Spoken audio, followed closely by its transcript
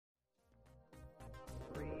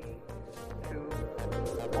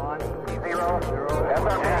Well,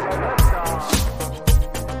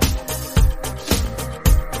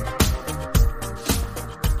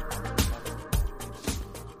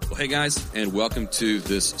 hey guys, and welcome to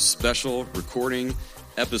this special recording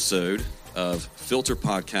episode of Filter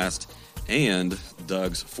Podcast and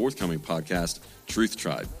Doug's forthcoming podcast, Truth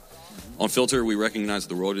Tribe. On Filter, we recognize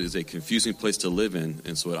the world is a confusing place to live in,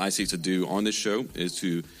 and so what I seek to do on this show is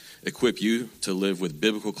to equip you to live with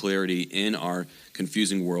biblical clarity in our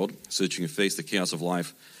confusing world so that you can face the chaos of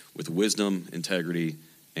life with wisdom, integrity,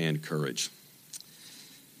 and courage.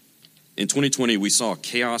 In 2020, we saw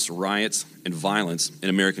chaos, riots, and violence in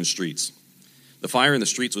American streets. The fire in the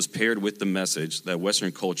streets was paired with the message that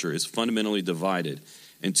Western culture is fundamentally divided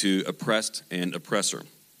into oppressed and oppressor.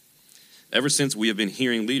 Ever since, we have been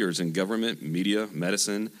hearing leaders in government, media,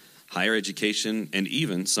 medicine, higher education, and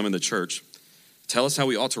even some in the church tell us how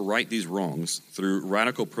we ought to right these wrongs through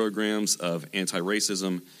radical programs of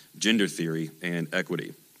anti-racism, gender theory, and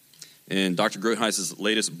equity. In Dr. Groothuis'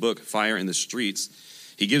 latest book, Fire in the Streets,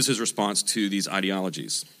 he gives his response to these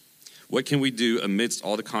ideologies. What can we do amidst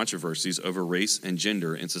all the controversies over race and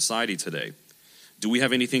gender in society today? Do we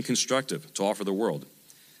have anything constructive to offer the world?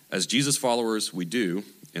 As Jesus followers, we do,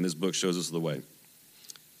 and this book shows us the way.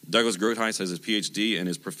 Douglas Groothuis has his PhD and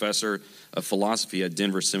is professor of philosophy at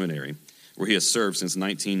Denver Seminary, where he has served since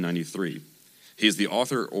 1993. He is the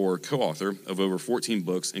author or co-author of over 14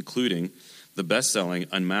 books, including the best-selling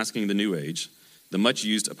Unmasking the New Age, the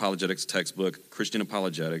much-used apologetics textbook, Christian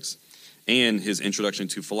Apologetics, and his introduction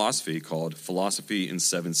to philosophy called Philosophy in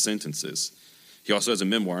 7 Sentences. He also has a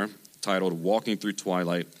memoir titled Walking Through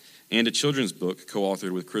Twilight and a children's book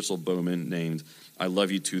co-authored with Crystal Bowman named I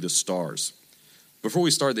Love You to the Stars. Before we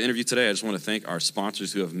start the interview today, I just want to thank our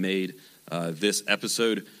sponsors who have made this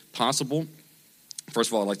episode possible. First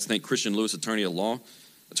of all, I'd like to thank Christian Lewis, attorney at law.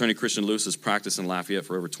 Attorney Christian Lewis has practiced in Lafayette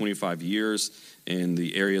for over 25 years in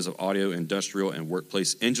the areas of audio, industrial, and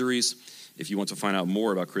workplace injuries. If you want to find out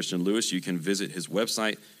more about Christian Lewis, you can visit his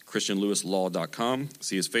website, christianlewislaw.com.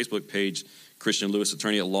 See his Facebook page, Christian Lewis,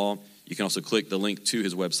 attorney at law. You can also click the link to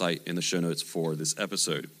his website in the show notes for this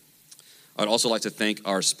episode. I'd also like to thank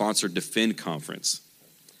our sponsor, Defend Conference.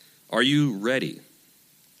 Are you ready?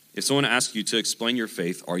 If someone asks you to explain your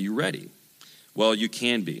faith, are you ready? Well, you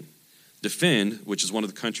can be. Defend, which is one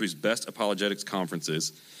of the country's best apologetics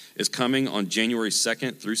conferences, is coming on January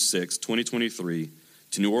 2nd through 6th, 2023,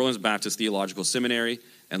 to New Orleans Baptist Theological Seminary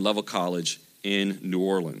and Level College in New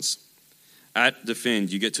Orleans. At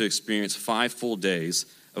Defend, you get to experience 5 full days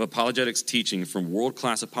of apologetics teaching from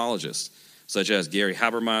world-class apologists, such as Gary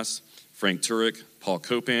Habermas, Frank Turek, Paul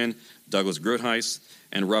Copan, Douglas Groothuis,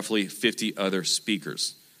 and roughly 50 other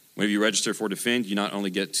speakers. Whenever you register for Defend, you not only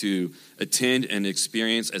get to attend and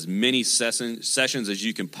experience as many sessions as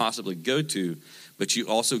you can possibly go to, but you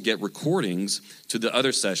also get recordings to the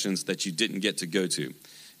other sessions that you didn't get to go to.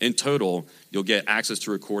 In total, you'll get access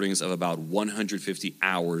to recordings of about 150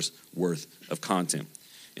 hours worth of content.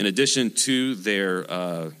 In addition to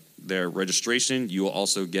their registration, you will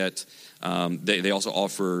also get they also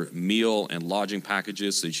offer meal and lodging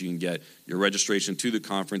packages so that you can get your registration to the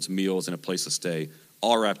conference, meals, and a place to stay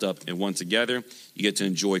all wrapped up in one together. You get to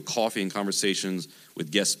enjoy coffee and conversations with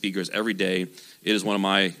guest speakers every day. It is one of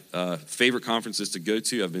my favorite conferences to go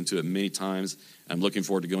to. I've been to it many times. I'm looking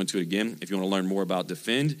forward to going to it again. If you want to learn more about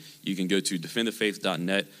Defend, you can go to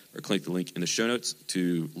defendthefaith.net or click the link in the show notes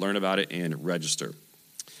to learn about it and register.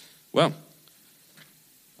 Well,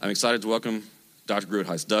 I'm excited to welcome Dr.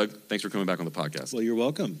 Groothuis. Doug, thanks for coming back on the podcast. Well, you're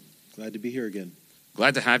welcome. Glad to be here again.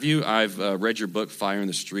 Glad to have you. I've read your book, Fire in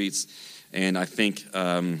the Streets, and I think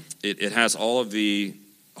it has all of the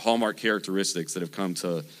hallmark characteristics that have come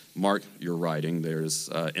to mark your writing. There's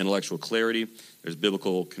intellectual clarity, there's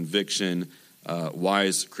biblical conviction,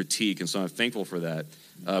 wise critique, and so I'm thankful for that.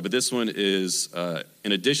 But this one is,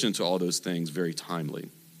 in addition to all those things, very timely.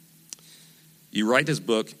 You write this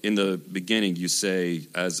book, in the beginning, you say,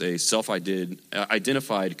 as a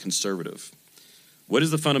self-identified conservative. What is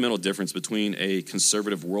the fundamental difference between a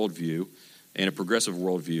conservative worldview and a progressive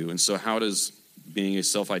worldview? And so how does being a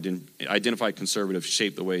self-identified conservative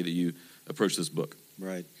shape the way that you approach this book?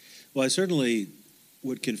 Right. Well, I certainly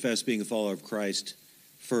would confess being a follower of Christ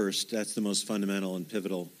first. That's the most fundamental and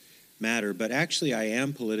pivotal matter. But actually, I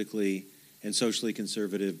am politically and socially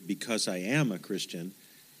conservative because I am a Christian.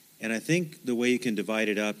 And I think the way you can divide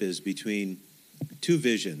it up is between 2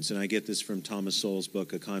 visions. And I get this from Thomas Sowell's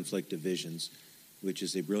book, A Conflict of Visions, which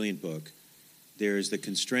is a brilliant book. There is the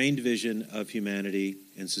constrained vision of humanity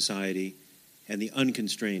and society and the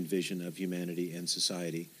unconstrained vision of humanity and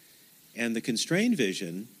society. And the constrained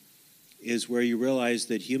vision is where you realize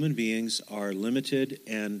that human beings are limited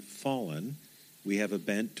and fallen. We have a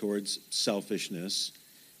bent towards selfishness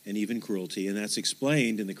and even cruelty, and that's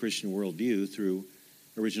explained in the Christian worldview through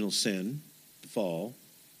original sin, the fall,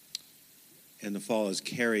 and the fall is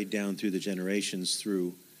carried down through the generations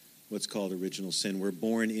through what's called original sin. We're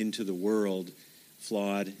born into the world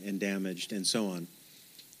flawed and damaged and so on.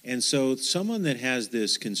 And so someone that has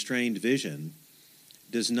this constrained vision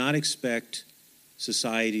does not expect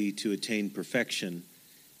society to attain perfection,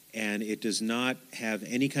 and it does not have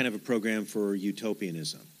any kind of a program for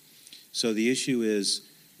utopianism. So the issue is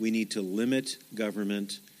we need to limit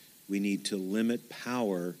government, we need to limit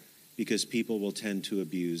power, because people will tend to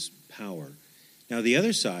abuse power. Now the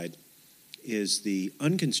other side is the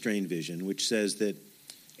unconstrained vision, which says that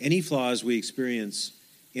any flaws we experience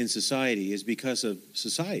in society is because of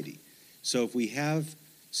society. So if we have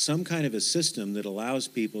some kind of a system that allows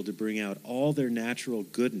people to bring out all their natural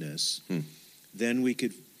goodness, then we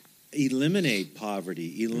could eliminate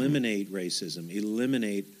poverty, eliminate racism,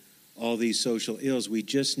 eliminate all these social ills. We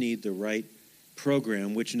just need the right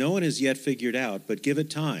program, which no one has yet figured out, but give it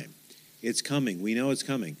time. It's coming. We know it's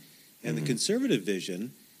coming. And the conservative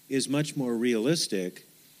vision is much more realistic,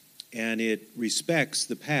 and it respects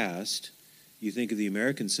the past. You think of the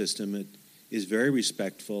American system, it is very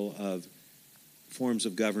respectful of forms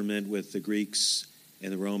of government with the Greeks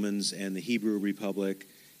and the Romans and the Hebrew Republic,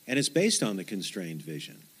 and it's based on the constrained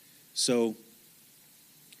vision. So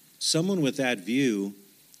someone with that view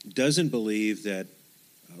doesn't believe that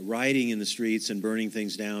rioting in the streets and burning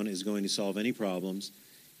things down is going to solve any problems.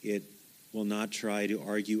 It will not try to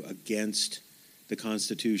argue against the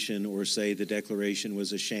Constitution or say the Declaration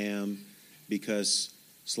was a sham because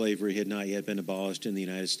slavery had not yet been abolished in the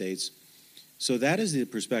United States. So that is the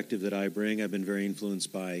perspective that I bring. I've been very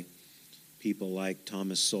influenced by people like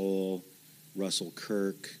Thomas Sowell, Russell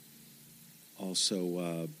Kirk,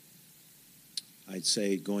 also I'd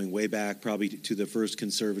say going way back probably to the first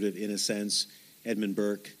conservative, in a sense, Edmund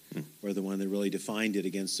Burke, or the one that really defined it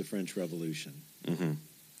against the French Revolution.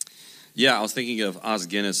 Yeah, I was thinking of Os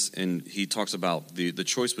Guinness, and he talks about the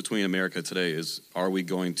choice between America today is, are we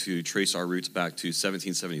going to trace our roots back to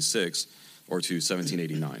 1776 or to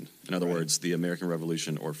 1789? In other words, the American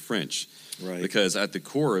Revolution or French. Right. Because at the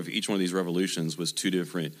core of each one of these revolutions was two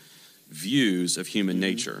different views of human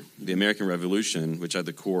nature. The American Revolution, which at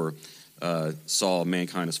the core saw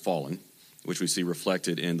mankind as fallen, which we see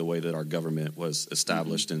reflected in the way that our government was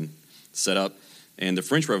established and set up. And the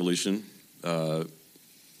French Revolution,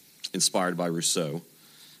 inspired by Rousseau,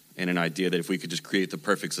 and an idea that if we could just create the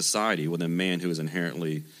perfect society, well, then man who is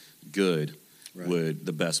inherently good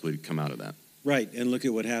the best would come out of that. Right, and look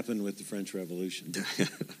at what happened with the French Revolution.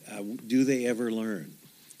 Do they ever learn?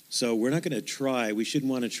 So we're not going to try, we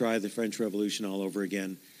shouldn't want to try the French Revolution all over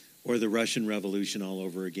again, or the Russian Revolution all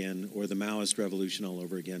over again, or the Maoist Revolution all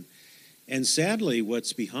over again. And sadly,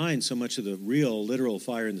 what's behind so much of the real, literal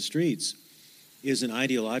fire in the streets is an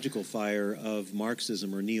ideological fire of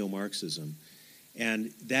Marxism or neo-Marxism.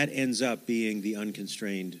 And that ends up being the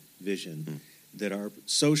unconstrained vision, that our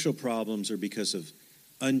social problems are because of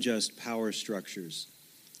unjust power structures.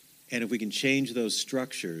 And if we can change those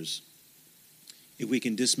structures, if we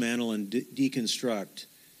can dismantle and deconstruct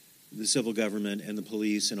the civil government and the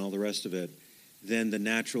police and all the rest of it, then the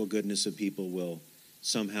natural goodness of people will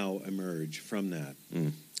somehow emerge from that.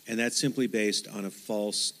 And that's simply based on a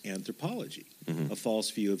false anthropology, a false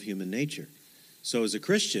view of human nature. So as a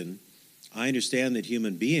Christian, I understand that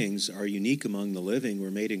human beings are unique among the living.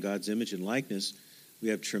 We're made in God's image and likeness. We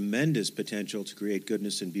have tremendous potential to create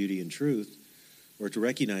goodness and beauty and truth, or to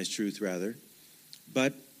recognize truth, rather.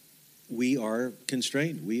 But we are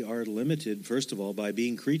constrained. We are limited, first of all, by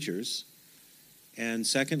being creatures, and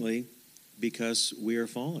secondly, because we are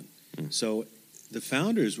fallen. So the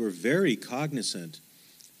founders were very cognizant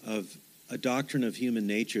of a doctrine of human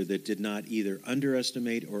nature that did not either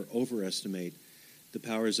underestimate or overestimate the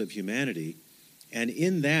powers of humanity. And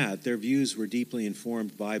in that, their views were deeply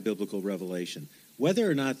informed by biblical revelation. Whether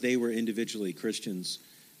or not they were individually Christians,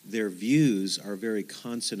 their views are very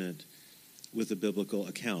consonant with the biblical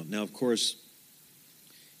account. Now, of course,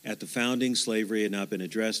 at the founding, slavery had not been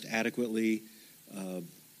addressed adequately.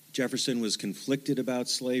 Jefferson was conflicted about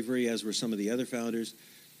slavery, as were some of the other founders.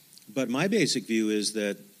 But my basic view is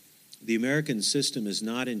that the American system is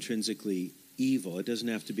not intrinsically evil. It doesn't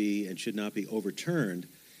have to be and should not be overturned.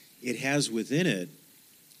 It has within it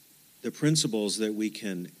the principles that we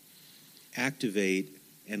can activate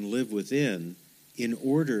and live within in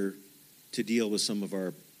order to deal with some of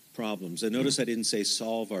our problems. And notice I didn't say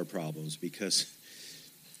solve our problems, because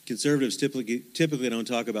conservatives typically don't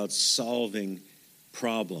talk about solving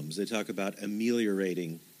problems. They talk about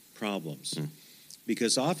ameliorating problems.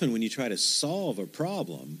 Because often when you try to solve a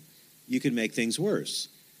problem, you can make things worse.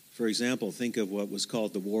 For example, think of what was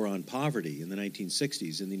called the War on Poverty in the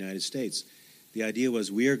 1960s in the United States. The idea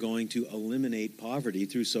was we are going to eliminate poverty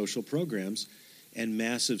through social programs and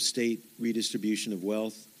massive state redistribution of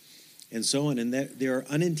wealth and so on. And there are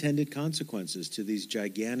unintended consequences to these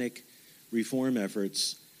gigantic reform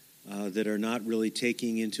efforts that are not really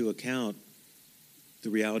taking into account the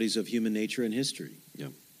realities of human nature and history. Yeah.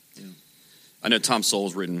 I know Tom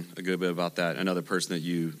Sowell's written a good bit about that. Another person that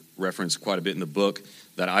you reference quite a bit in the book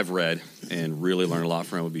that I've read and really learned a lot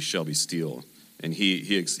from would be Shelby Steele. And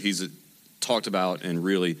he's talked about and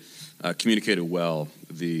really communicated well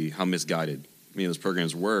how misguided many of those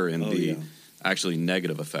programs were and actually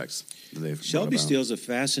negative effects that they've Shelby Steele's a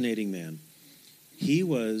fascinating man. He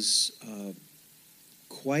was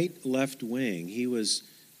quite left-wing. He was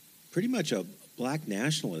pretty much a black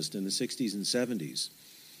nationalist in the 60s and 70s.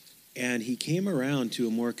 And he came around to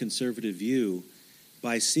a more conservative view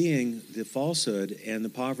by seeing the falsehood and the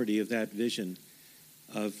poverty of that vision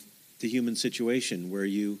of the human situation, where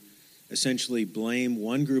you essentially blame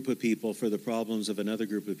one group of people for the problems of another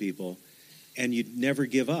group of people, and you never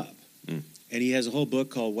give up. And he has a whole book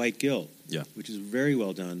called White Guilt, which is very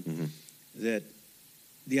well done, that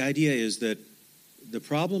the idea is that the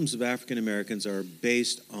problems of African Americans are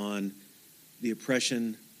based on the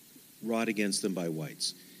oppression wrought against them by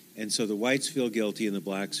whites. And so the whites feel guilty and the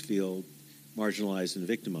blacks feel marginalized and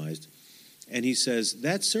victimized. And he says,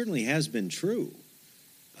 that certainly has been true.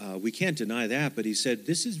 We can't deny that, but he said,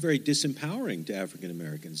 this is very disempowering to African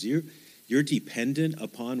Americans. You're dependent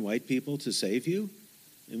upon white people to save you?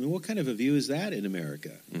 I mean, what kind of a view is that in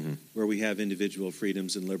America, where we have individual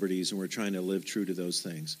freedoms and liberties and we're trying to live true to those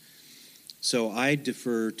things? So I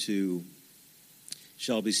defer to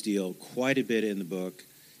Shelby Steele quite a bit in the book.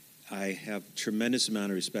 I have a tremendous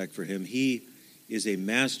amount of respect for him. He is a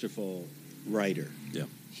masterful writer.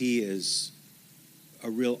 He is a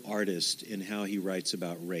real artist in how he writes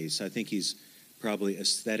about race. I think he's probably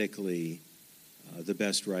aesthetically the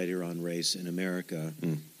best writer on race in America.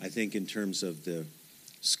 I think in terms of the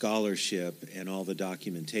scholarship and all the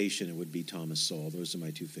documentation, it would be Thomas Sowell. Those are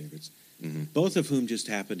my two favorites. Both of whom just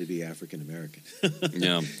happen to be African American.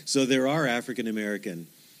 So there are African American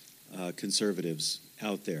conservatives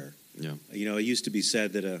out there. You know, it used to be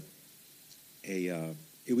said that a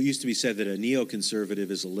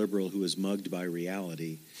neoconservative is a liberal who is mugged by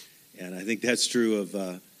reality, and I think that's true of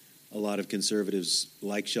a lot of conservatives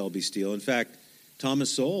like Shelby Steele. In fact,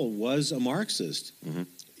 Thomas Sowell was a Marxist,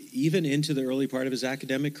 even into the early part of his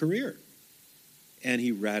academic career, and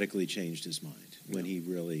he radically changed his mind when he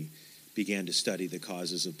really began to study the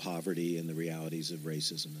causes of poverty and the realities of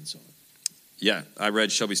racism and so on. Yeah, I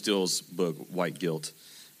read Shelby Steele's book, White Guilt,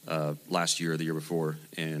 last year or the year before,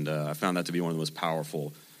 and I found that to be one of the most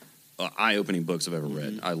powerful, eye-opening books I've ever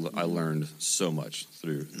read. I learned so much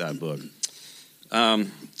through that book.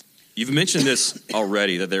 You've mentioned this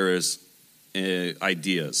already, that there is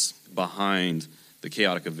ideas behind the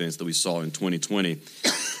chaotic events that we saw in 2020.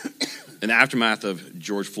 In the aftermath of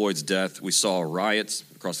George Floyd's death, we saw riots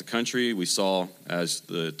across the country. We saw, as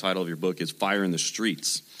the title of your book is, Fire in the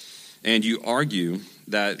Streets. And you argue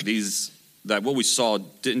that what we saw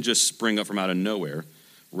didn't just spring up from out of nowhere.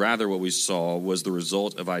 Rather, what we saw was the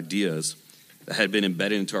result of ideas that had been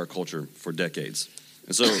embedded into our culture for decades.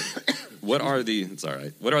 And so, what are the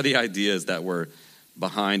ideas that were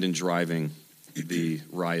behind and driving the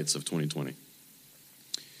riots of 2020?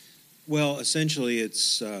 Well, essentially,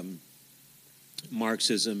 it's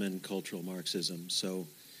Marxism and cultural Marxism. So,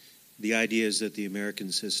 the idea is that the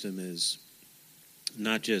American system is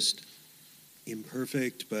not just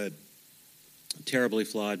imperfect, but terribly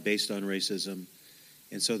flawed, based on racism.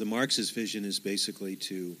 And so the Marxist vision is basically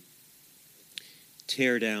to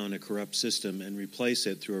tear down a corrupt system and replace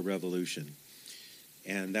it through a revolution.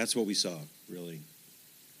 And that's what we saw, really,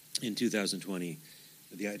 in 2020.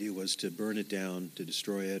 The idea was to burn it down, to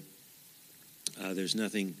destroy it. There's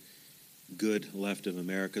nothing good left of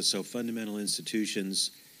America, so fundamental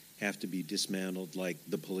institutions have to be dismantled, like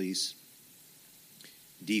the police.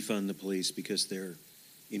 Defund the police because they're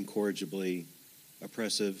incorrigibly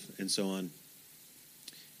oppressive and so on.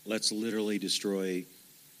 Let's literally destroy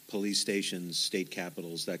police stations, state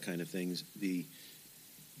capitals, that kind of things. The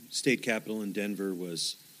state capitol in Denver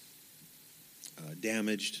was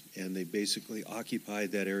damaged, and they basically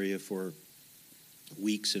occupied that area for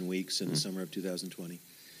weeks and weeks in the summer of 2020.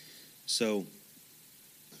 So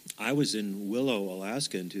I was in Willow,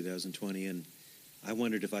 Alaska in 2020, and I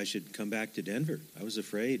wondered if I should come back to Denver. I was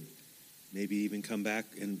afraid maybe even come back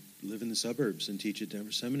and live in the suburbs and teach at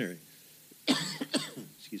Denver Seminary.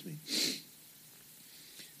 Excuse me.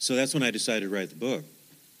 So that's when I decided to write the book.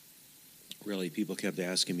 Really, people kept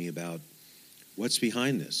asking me about what's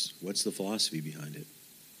behind this? What's the philosophy behind it?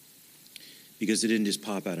 Because it didn't just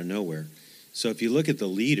pop out of nowhere. So if you look at the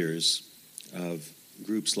leaders of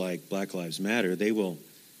groups like Black Lives Matter, they will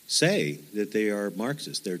say that they are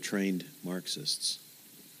Marxists. They're trained Marxists.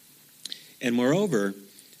 And moreover,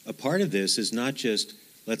 a part of this is not just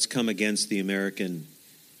let's come against the American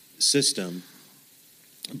system,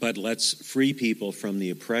 but let's free people from the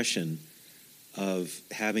oppression of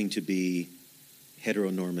having to be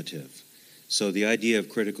heteronormative. So the idea of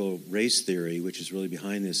critical race theory, which is really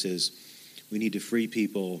behind this, is we need to free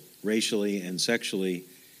people racially and sexually,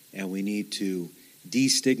 and we need to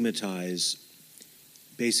destigmatize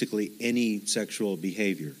basically any sexual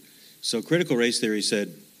behavior. So critical race theory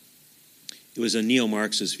said, it was a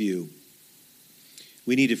neo-Marxist view,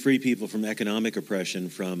 we need to free people from economic oppression,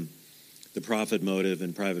 from the profit motive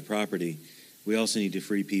and private property. We also need to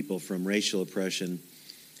free people from racial oppression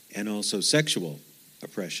and also sexual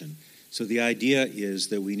oppression. So the idea is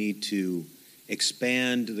that we need to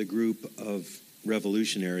expand the group of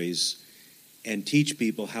revolutionaries and teach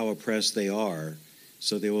people how oppressed they are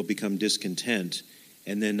so they will become discontent,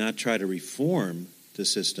 and then not try to reform the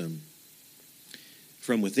system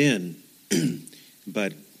from within,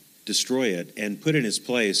 but destroy it and put in its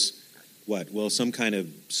place what? Well, some kind of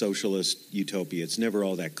socialist utopia. It's never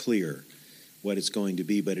all that clear what it's going to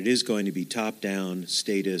be, but it is going to be top-down,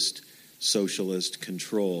 statist, socialist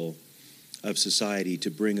control of society to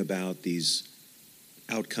bring about these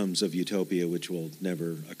outcomes of utopia which will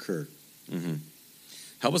never occur. Mm-hmm.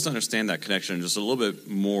 Help us understand that connection just a little bit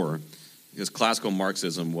more, because classical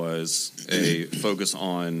Marxism was a focus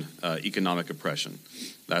on economic oppression.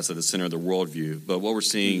 That's at the center of the worldview. But what we're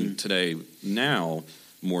seeing today now,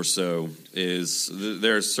 more so, is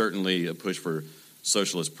there's certainly a push for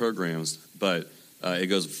socialist programs, but it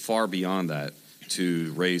goes far beyond that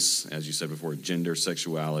to race, as you said before, gender,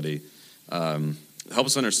 sexuality. Help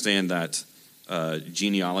us understand that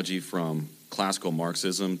genealogy from classical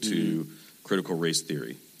Marxism to critical race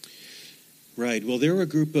theory. Right. Well, there were a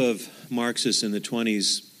group of Marxists in the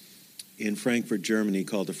 20s in Frankfurt, Germany,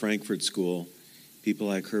 called the Frankfurt School. People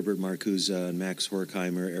like Herbert Marcuse and Max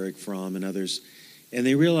Horkheimer, Erich Fromm, and others. And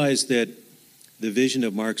they realized that the vision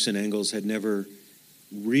of Marx and Engels had never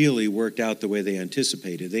really worked out the way they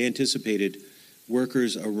anticipated. They anticipated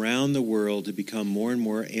workers around the world to become more and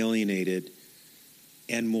more alienated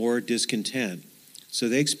and more discontent. So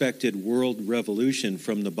they expected world revolution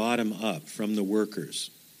from the bottom up, from the workers.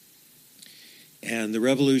 And the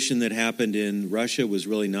revolution that happened in Russia was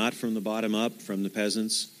really not from the bottom up, from the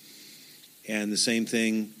peasants. And the same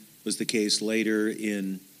thing was the case later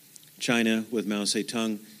in China with Mao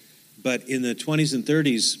Zedong. But in the 20s and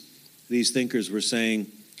 30s, these thinkers were saying,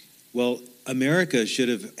 well, America should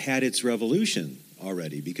have had its revolution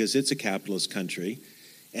already because it's a capitalist country.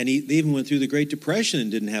 And they even went through the Great Depression and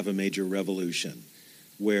didn't have a major revolution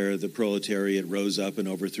where the proletariat rose up and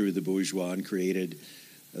overthrew the bourgeois and created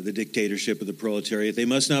the dictatorship of the proletariat. They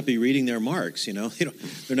must not be reading their Marx, you know.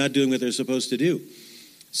 They're not doing what they're supposed to do.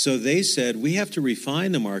 So they said, we have to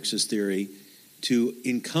refine the Marxist theory to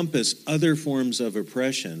encompass other forms of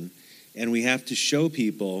oppression, and we have to show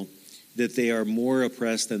people that they are more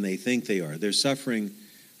oppressed than they think they are. They're suffering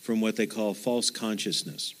from what they call false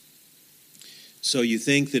consciousness. So you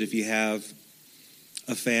think that if you have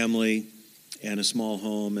a family and a small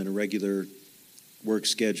home and a regular work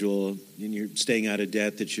schedule and you're staying out of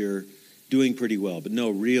debt, that you're doing pretty well. But no,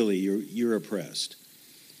 really, you're oppressed.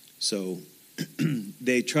 So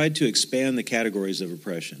they tried to expand the categories of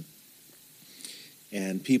oppression.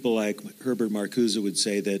 And people like Herbert Marcuse would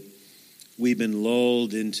say that we've been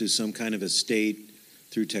lulled into some kind of a state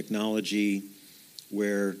through technology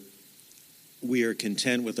where we are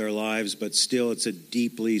content with our lives, but still it's a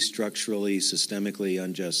deeply, structurally, systemically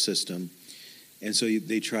unjust system. And so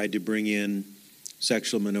they tried to bring in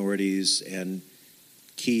sexual minorities and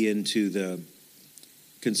key into the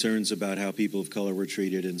concerns about how people of color were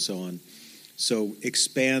treated and so on. So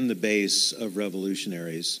expand the base of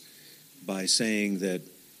revolutionaries by saying that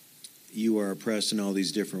you are oppressed in all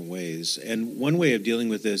these different ways. And one way of dealing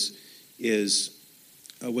with this is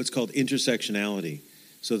what's called intersectionality.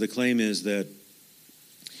 So the claim is that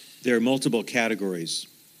there are multiple categories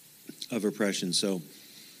of oppression. So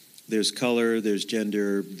there's color, there's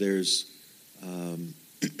gender, there's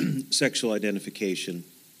sexual identification,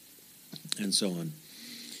 and so on.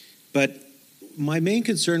 But my main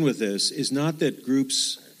concern with this is not that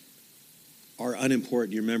groups are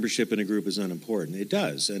unimportant. Your membership in a group is unimportant. It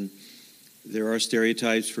does. And There are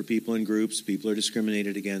stereotypes for people in groups. People are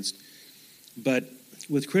discriminated against. But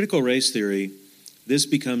with critical race theory, this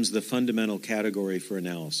becomes the fundamental category for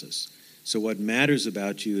analysis. So what matters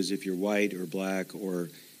about you is if you're white or black or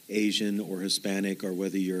Asian or Hispanic or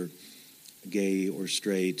whether you're gay or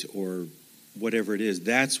straight or whatever it is.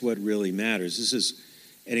 That's what really matters. This is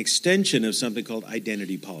an extension of something called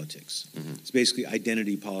identity politics. Mm-hmm. It's basically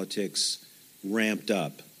identity politics ramped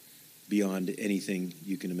up beyond anything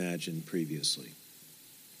you can imagine previously.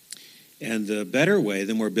 And the better way,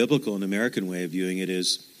 the more biblical and American way of viewing it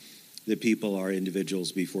is that people are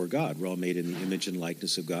individuals before God. We're all made in the image and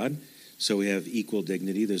likeness of God. So we have equal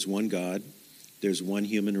dignity. There's one God. There's one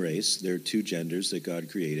human race. There are two genders that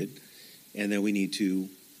God created. And then we need to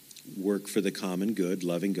work for the common good,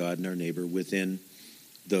 loving God and our neighbor within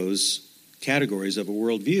those categories of a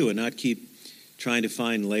worldview and not keep trying to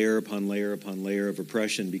find layer upon layer upon layer of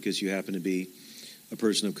oppression because you happen to be a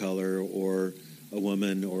person of color or a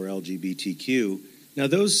woman or LGBTQ. Now,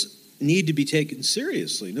 those need to be taken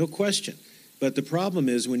seriously, no question. But the problem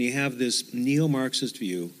is when you have this neo-Marxist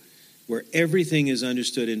view where everything is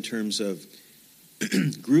understood in terms of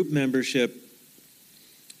group membership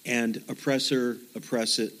and oppressed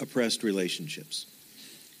relationships.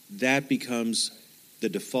 That becomes the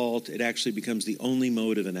default. It actually becomes the only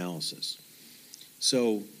mode of analysis.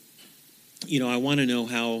 So, I want to know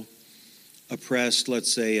how oppressed,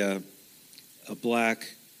 let's say, a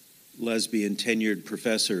black, lesbian, tenured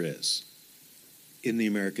professor is in the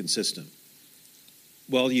American system.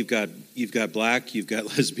 Well, you've got black, you've got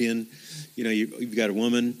lesbian, you've got a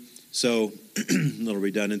woman. So, a little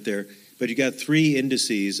redundant there. But you got three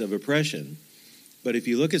indices of oppression. But if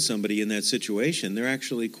you look at somebody in that situation, they're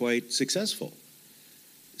actually quite successful.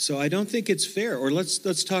 So I don't think it's fair. Or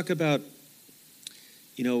let's talk about,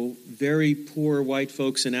 very poor white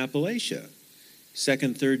folks in Appalachia.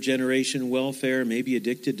 Second, third generation welfare, maybe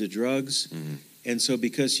addicted to drugs. Mm-hmm. And so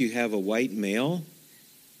because you have a white male,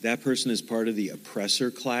 that person is part of the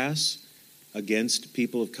oppressor class against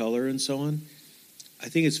people of color and so on. I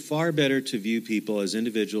think it's far better to view people as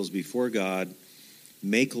individuals before God,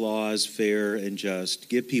 make laws fair and just,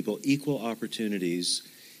 give people equal opportunities,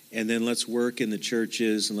 and then let's work in the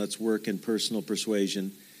churches and let's work in personal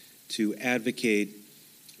persuasion to advocate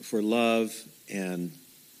for love and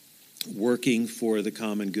working for the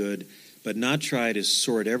common good, but not try to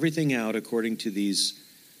sort everything out according to these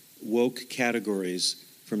woke categories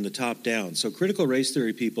from the top down. So critical race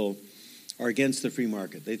theory people are against the free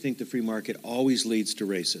market. They think the free market always leads to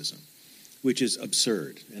racism, which is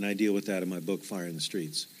absurd. And I deal with that in my book, Fire in the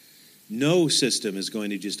Streets. No system is going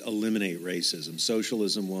to just eliminate racism.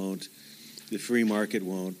 Socialism won't. The free market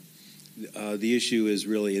won't. The issue is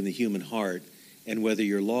really in the human heart and whether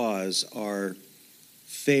your laws are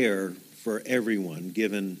fair for everyone,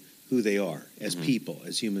 given who they are as people,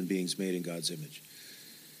 as human beings made in God's image.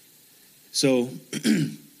 So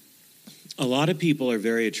a lot of people are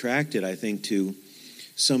very attracted, I think, to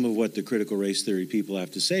some of what the critical race theory people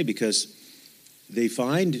have to say because they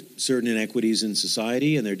find certain inequities in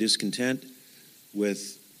society and they're discontent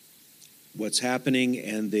with what's happening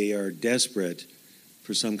and they are desperate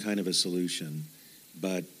for some kind of a solution.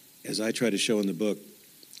 But as I try to show in the book,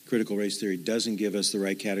 critical race theory doesn't give us the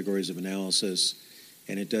right categories of analysis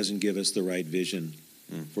and it doesn't give us the right vision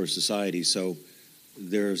for society. So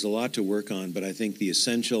there's a lot to work on, but I think the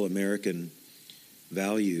essential American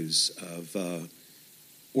values of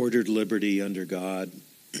ordered liberty under God,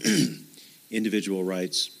 individual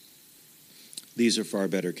rights, these are far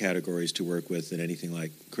better categories to work with than anything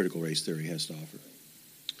like critical race theory has to offer.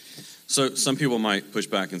 So some people might push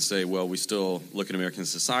back and say, well, we still look at American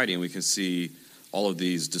society and we can see all of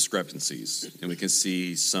these discrepancies, and we can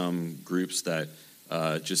see some groups that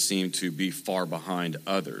just seem to be far behind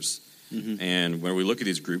others. Mm-hmm. And when we look at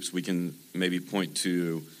these groups, we can maybe point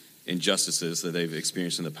to injustices that they've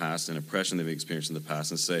experienced in the past and oppression they've experienced in the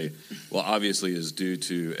past and say, well, obviously is due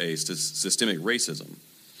to a systemic racism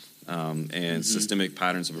and systemic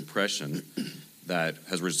patterns of oppression that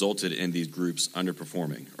has resulted in these groups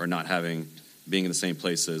underperforming or not being in the same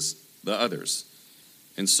place as the others.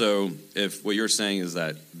 And so if what you're saying is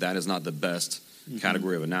that is not the best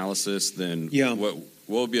category of analysis, then what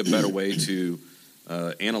would be a better way to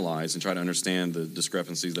analyze and try to understand the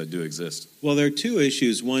discrepancies that do exist? Well, there are two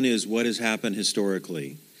issues. One is what has happened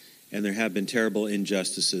historically, and there have been terrible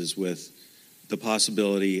injustices with the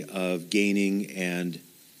possibility of gaining and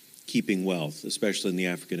keeping wealth, especially in the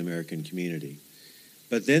African American community.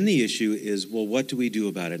 But then the issue is, well, what do we do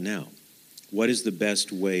about it now? What is the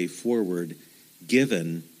best way forward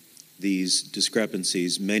given these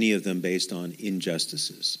discrepancies, many of them based on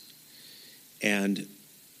injustices? And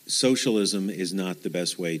socialism is not the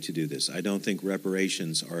best way to do this. I don't think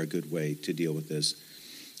reparations are a good way to deal with this.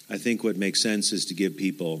 I think what makes sense is to give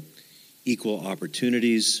people equal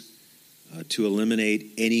opportunities, to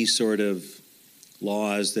eliminate any sort of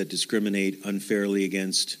laws that discriminate unfairly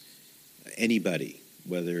against anybody,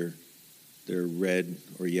 whether they're red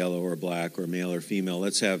or yellow or black or male or female.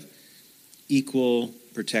 Let's have equal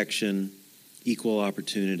protection, equal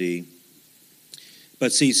opportunity.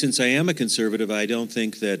 But see, since I am a conservative, I don't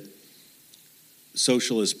think that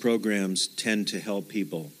socialist programs tend to help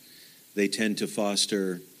people. They tend to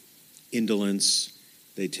foster indolence.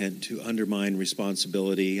 They tend to undermine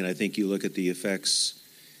responsibility. And I think you look at the effects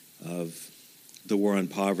of the war on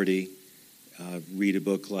poverty. Read a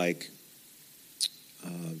book like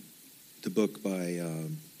the book by,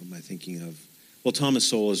 what am I thinking of? Well, Thomas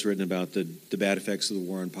Sowell has written about the bad effects of the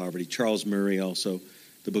war on poverty. Charles Murray also,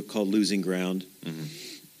 the book called Losing Ground.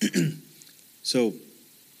 Mm-hmm. So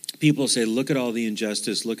people say, look at all the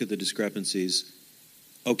injustice, look at the discrepancies.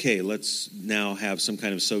 Okay, let's now have some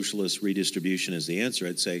kind of socialist redistribution as the answer.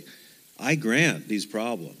 I'd say, I grant these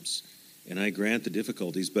problems, and I grant the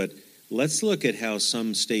difficulties, but let's look at how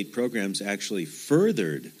some state programs actually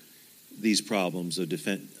furthered these problems of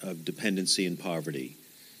dependency and poverty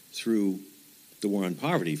through the war on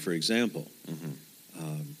poverty, for example. Mm-hmm.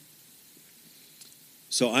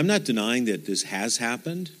 So I'm not denying that this has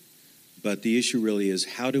happened, but the issue really is,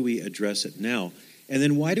 how do we address it now? And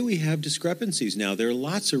then why do we have discrepancies now? There are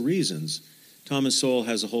lots of reasons. Thomas Sowell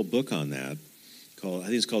has a whole book on that. I think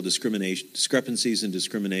it's called Discrepancies and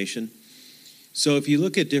Discrimination. So if you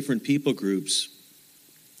look at different people groups,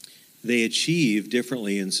 they achieve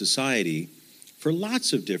differently in society for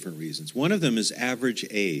lots of different reasons. One of them is average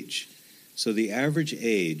age. So the average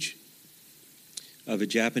age of a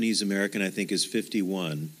Japanese American, I think, is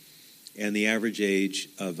 51, and the average age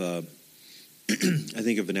of I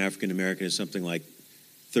think of an African American is something like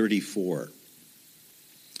 34.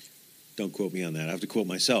 Don't quote me on that. I have to quote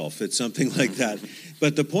myself. It's something like that.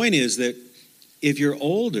 But the point is that if you're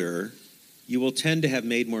older, you will tend to have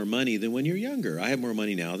made more money than when you're younger. I have more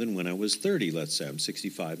money now than when I was 30, let's say. I'm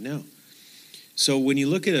 65 now. So when you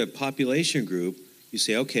look at a population group, you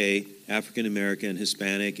say, okay, African American,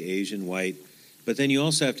 Hispanic, Asian, white. But then you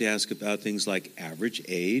also have to ask about things like average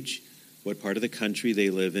age, what part of the country they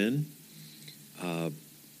live in.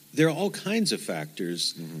 There are all kinds of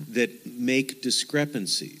factors that make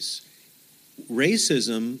discrepancies.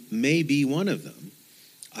 Racism may be one of them.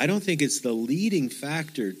 I don't think it's the leading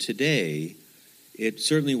factor today. It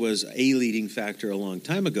certainly was a leading factor a long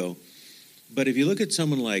time ago. But if you look at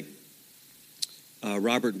someone like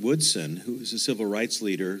Robert Woodson, who is a civil rights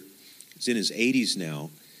leader, he's in his 80s now.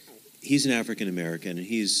 He's an African American, and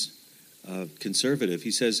he's conservative.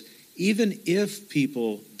 He says, even if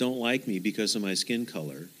people don't like me because of my skin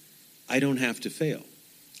color, I don't have to fail.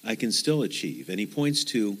 I can still achieve. And he points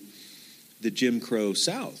to the Jim Crow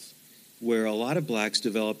South, where a lot of blacks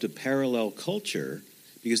developed a parallel culture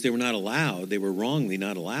because they were not allowed, they were wrongly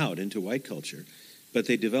not allowed into white culture, but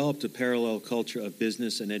they developed a parallel culture of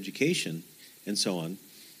business and education and so on,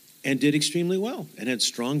 and did extremely well, and had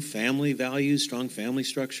strong family values, strong family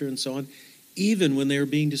structure, and so on, even when they were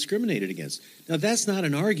being discriminated against. Now, that's not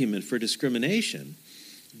an argument for discrimination,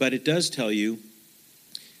 but it does tell you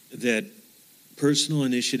that personal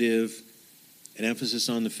initiative, an emphasis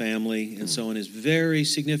on the family, and so on is very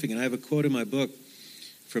significant. I have a quote in my book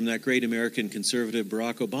from that great American conservative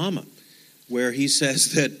Barack Obama, where he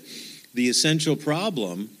says that the essential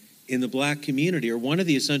problem in the black community, or one of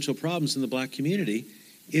the essential problems in the black community,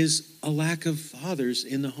 is a lack of fathers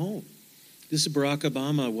in the home. This is Barack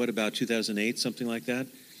Obama, about 2008, something like that?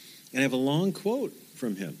 And I have a long quote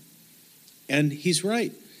from him. And he's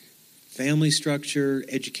right. Family structure,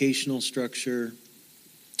 educational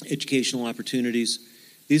opportunities,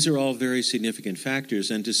 these are all very significant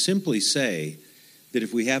factors. And to simply say that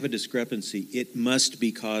if we have a discrepancy, it must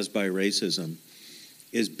be caused by racism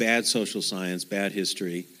is bad social science, bad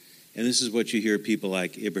history. And this is what you hear people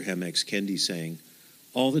like Ibram X. Kendi saying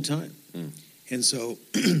all the time. And so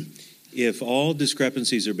if all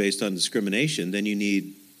discrepancies are based on discrimination, then you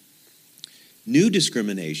need new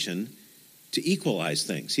discrimination to equalize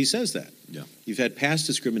things. He says that. Yeah. You've had past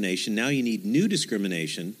discrimination. Now you need new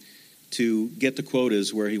discrimination to get the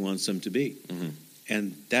quotas where he wants them to be.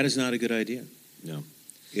 And that is not a good idea. No.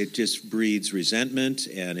 It just breeds resentment,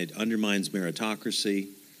 and it undermines meritocracy,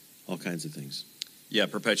 all kinds of things. Yeah,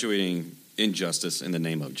 perpetuating injustice in the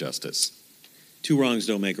name of justice. Two wrongs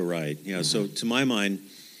don't make a right. So to my mind,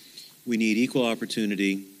 we need equal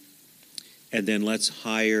opportunity, and then let's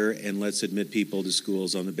hire and let's admit people to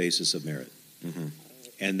schools on the basis of merit.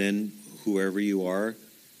 And then whoever you are,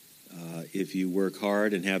 If you work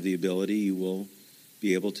hard and have the ability, you will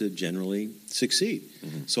be able to generally succeed.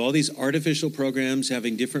 Mm-hmm. So all these artificial programs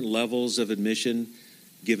having different levels of admission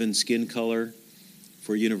given skin color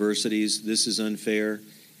for universities, this is unfair,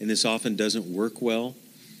 and this often doesn't work well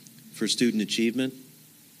for student achievement.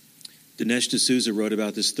 Dinesh D'Souza wrote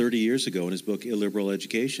about this 30 years ago in his book, Illiberal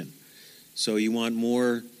Education. So you want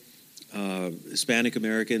more Hispanic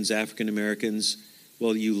Americans, African Americans.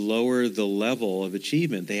 Well, you lower the level of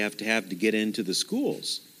achievement they have to get into the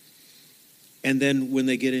schools. And then when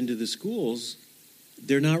they get into the schools,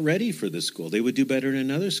 they're not ready for the school. They would do better in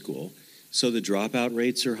another school. So the dropout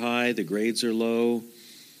rates are high, the grades are low.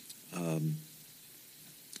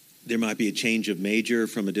 There might be a change of major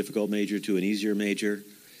from a difficult major to an easier major.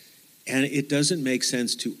 And it doesn't make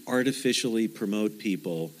sense to artificially promote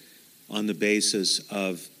people on the basis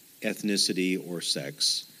of ethnicity or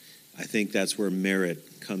sex. I think that's where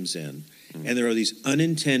merit comes in. Mm-hmm. And there are these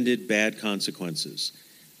unintended bad consequences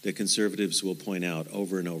that conservatives will point out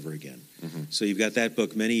over and over again. Mm-hmm. So you've got that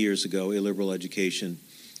book many years ago, Illiberal Education.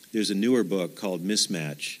 There's a newer book called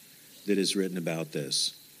Mismatch that is written about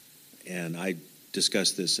this. And I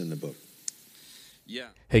discuss this in the book. Yeah.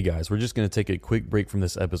 Hey guys, we're just going to take a quick break from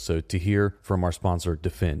this episode to hear from our sponsor,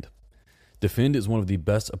 Defend. Defend is one of the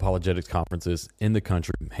best apologetics conferences in the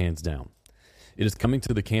country, hands down. It is coming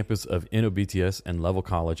to the campus of NOBTS and Level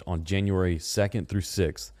College on January 2nd through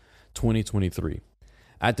 6th, 2023.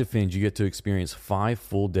 At Defend, you get to experience 5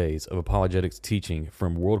 full days of apologetics teaching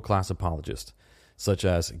from world-class apologists, such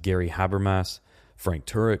as Gary Habermas, Frank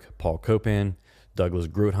Turek, Paul Copan, Douglas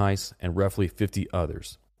Groothuis, and roughly 50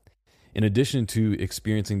 others. In addition to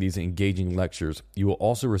experiencing these engaging lectures, you will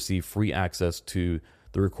also receive free access to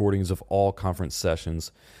the recordings of all conference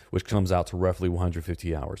sessions, which comes out to roughly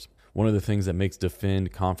 150 hours. One of the things that makes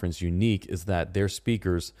Defend Conference unique is that their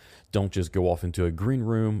speakers don't just go off into a green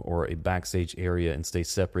room or a backstage area and stay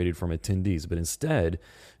separated from attendees, but instead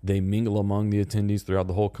they mingle among the attendees throughout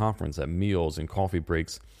the whole conference at meals and coffee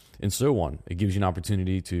breaks and so on. It gives you an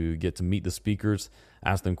opportunity to get to meet the speakers,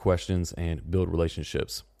 ask them questions, and build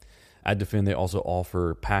relationships. At Defend, they also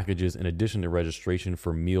offer packages in addition to registration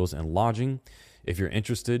for meals and lodging if you're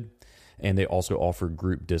interested, and they also offer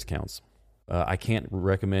group discounts. I can't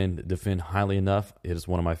recommend Defend highly enough. It is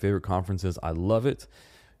one of my favorite conferences. I love it.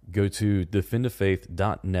 Go to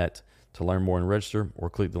defendoffaith.net to learn more and register, or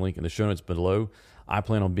click the link in the show notes below. I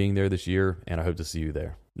plan on being there this year, and I hope to see you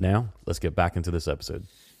there. Now, let's get back into this episode.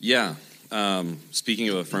 Yeah. Speaking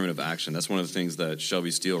of affirmative action, that's one of the things that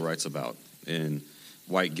Shelby Steele writes about in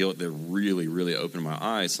White Guilt that really, really opened my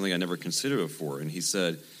eyes, something I never considered before. And he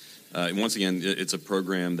said, once again, it's a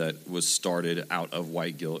program that was started out of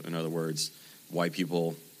white guilt. In other words, white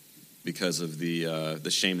people, because of the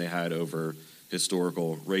shame they had over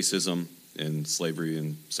historical racism and slavery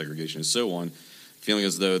and segregation and so on, feeling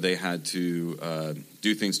as though they had to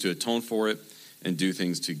do things to atone for it and do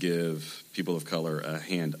things to give people of color a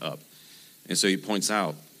hand up. And so he points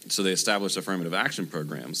out, so they established affirmative action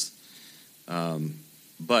programs,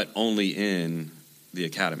 but only in the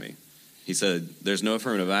academy. He said, there's no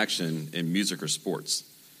affirmative action in music or sports.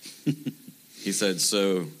 He said,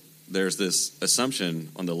 so there's this assumption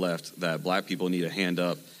on the left that black people need a hand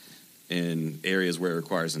up in areas where it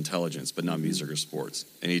requires intelligence, but not music or sports.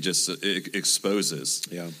 And he just exposes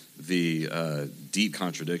the deep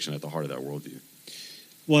contradiction at the heart of that worldview.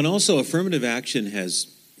 Well, and also affirmative action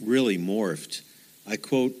has really morphed. I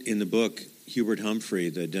quote in the book Hubert Humphrey,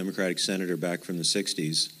 the Democratic senator back from the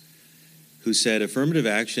 60s, who said affirmative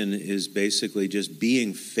action is basically just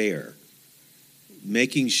being fair,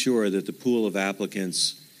 making sure that the pool of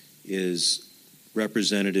applicants is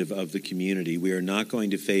representative of the community. We are not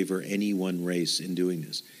going to favor any one race in doing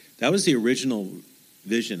this. That was the original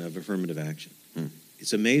vision of affirmative action.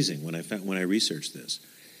 It's amazing when I researched this.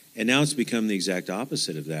 And now it's become the exact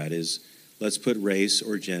opposite of that, is let's put race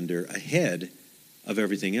or gender ahead of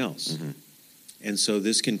everything else. Mm-hmm. And so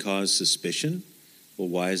this can cause suspicion. Well,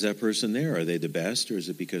 why is that person there? Are they the best, or is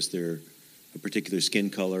it because they're a particular skin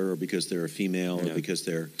color, or because they're a female, or because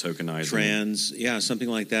they're tokenizing, trans? Yeah, something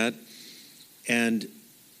like that. And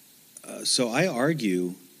so I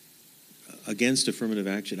argue against affirmative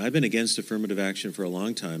action. I've been against affirmative action for a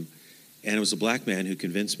long time, and it was a black man who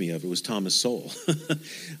convinced me of it. It was Thomas Sowell.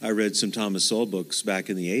 I read some Thomas Sowell books back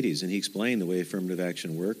in the 80s, and he explained the way affirmative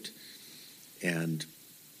action worked. And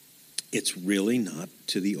it's really not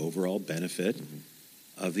to the overall benefit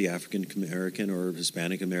of the African American or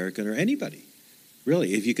Hispanic American or anybody.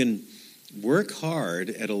 Really, if you can work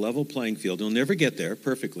hard at a level playing field, you'll never get there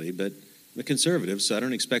perfectly, but I'm a conservative, so I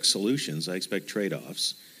don't expect solutions. I expect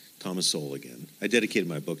trade-offs. Thomas Sowell again. I dedicated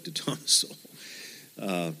my book to Thomas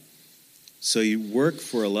Sowell. So you work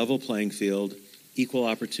for a level playing field, equal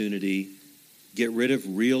opportunity, get rid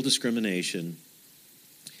of real discrimination,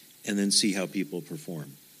 and then see how people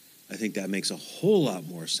perform. I think that makes a whole lot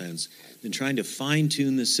more sense than trying to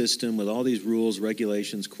fine-tune the system with all these rules,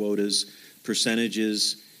 regulations, quotas,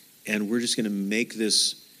 percentages, and we're just going to make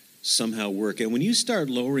this somehow work. And when you start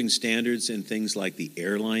lowering standards in things like the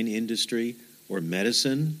airline industry or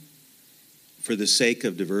medicine for the sake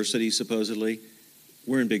of diversity, supposedly,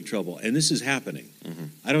 we're in big trouble. And this is happening. Mm-hmm.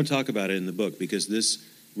 I don't talk about it in the book because this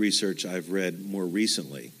research I've read more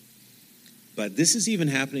recently. But this is even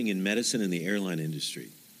happening in medicine and the airline industry.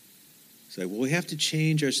 It's like, well, we have to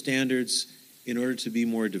change our standards in order to be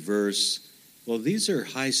more diverse. Well, these are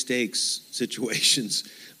high-stakes situations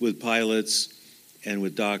with pilots and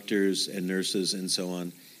with doctors and nurses and so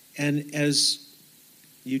on. And as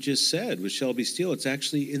you just said with Shelby Steele, it's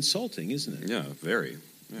actually insulting, isn't it? Yeah, very.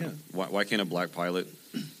 Yeah. Why can't a black pilot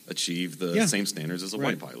achieve the same standards as a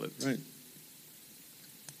white pilot? Right.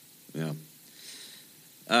 Yeah.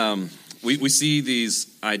 We see these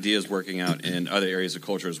ideas working out in other areas of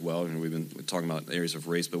culture as well. And we've been talking about areas of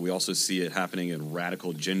race, but we also see it happening in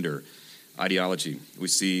radical gender ideology. We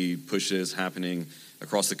see pushes happening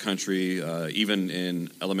across the country, even in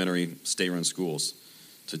elementary state-run schools,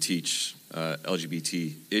 to teach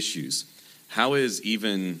LGBT issues. How is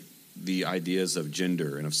even the ideas of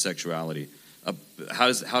gender and of sexuality, how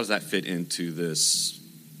does that fit into this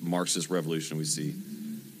Marxist revolution we see?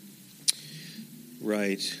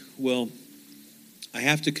 Right. Well, I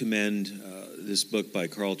have to commend this book by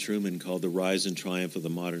Carl Trueman called The Rise and Triumph of the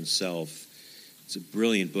Modern Self. It's a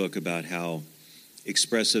brilliant book about how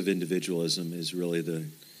expressive individualism is really the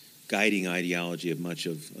guiding ideology of much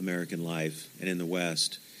of American life and in the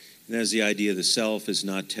West. And that is the idea the self is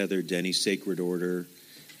not tethered to any sacred order.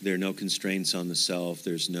 There are no constraints on the self.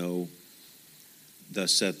 There's no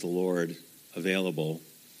 "thus saith the Lord" available.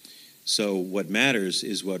 So what matters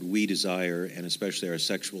is what we desire, and especially our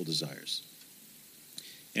sexual desires.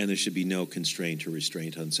 And there should be no constraint or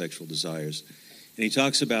restraint on sexual desires. And he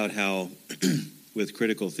talks about how, with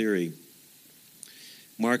critical theory,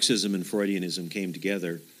 Marxism and Freudianism came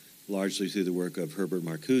together largely through the work of Herbert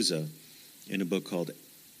Marcuse in a book called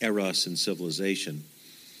Eros and Civilization.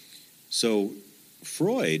 So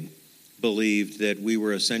Freud believed that we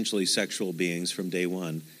were essentially sexual beings from day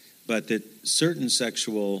one, but that certain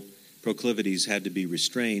sexual proclivities had to be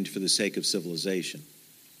restrained for the sake of civilization.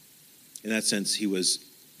 In that sense, he was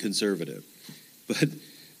conservative. But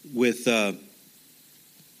with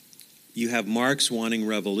you have Marx wanting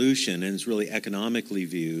revolution, and it's really economically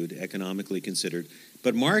viewed, economically considered.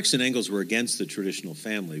 But Marx and Engels were against the traditional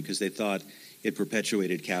family because they thought it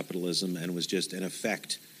perpetuated capitalism and was just an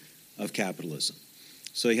effect of capitalism.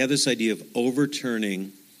 So you have this idea of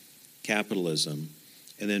overturning capitalism.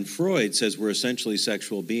 And then Freud says we're essentially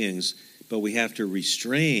sexual beings, but we have to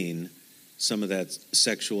restrain some of that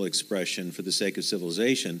sexual expression for the sake of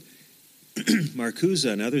civilization.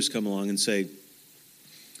 Marcuse and others come along and say,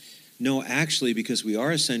 no, actually, because we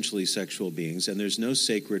are essentially sexual beings and there's no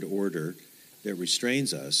sacred order that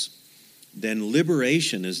restrains us, then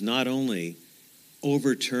liberation is not only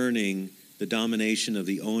overturning the domination of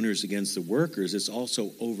the owners against the workers, it's also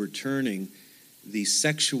overturning the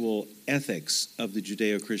sexual ethics of the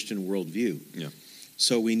Judeo-Christian worldview. Yeah.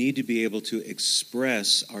 So we need to be able to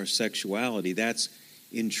express our sexuality. That's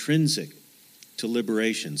intrinsic to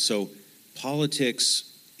liberation. So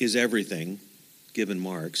politics is everything, given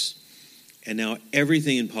Marx. And now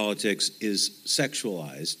everything in politics is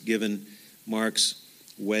sexualized, given Marx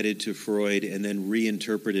wedded to Freud and then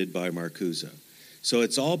reinterpreted by Marcuse. So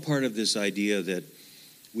it's all part of this idea that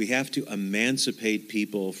we have to emancipate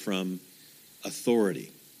people from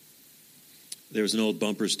authority. There was an old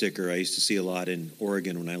bumper sticker I used to see a lot in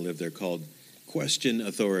Oregon when I lived there called "Question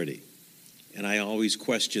Authority." And I always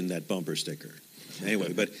questioned that bumper sticker.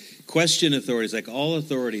 Anyway, but question authority is like all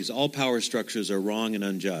authorities, all power structures are wrong and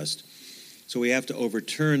unjust. So we have to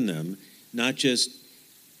overturn them. Not just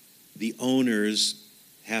the owners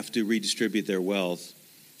have to redistribute their wealth,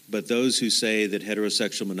 but those who say that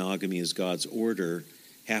heterosexual monogamy is God's order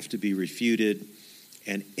have to be refuted,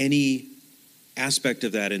 and any aspect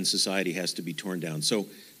of that in society has to be torn down. So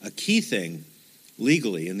a key thing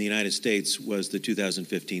legally in the United States was the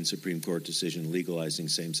 2015 Supreme Court decision legalizing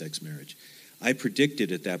same-sex marriage. I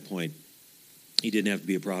predicted at that point, he didn't have to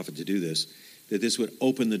be a prophet to do this, that this would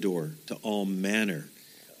open the door to all manner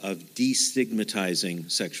of destigmatizing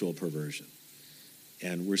sexual perversion.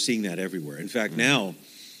 And we're seeing that everywhere. In fact, now,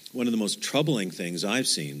 one of the most troubling things I've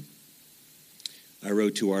seen, I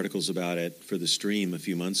wrote 2 articles about it for the Stream a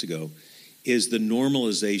few months ago, is the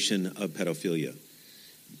normalization of pedophilia.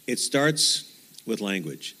 It starts with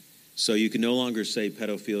language. So you can no longer say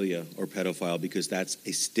pedophilia or pedophile because that's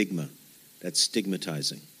a stigma. That's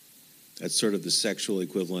stigmatizing. That's sort of the sexual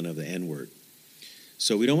equivalent of the N-word.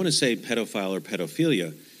 So we don't want to say pedophile or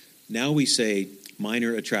pedophilia. Now we say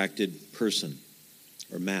minor attracted person,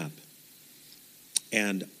 or MAP.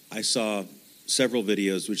 And I saw several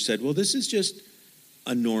videos which said, well, this is just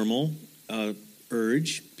a normal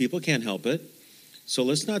urge. People can't help it. So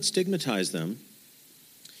let's not stigmatize them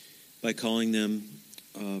by calling them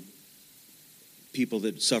people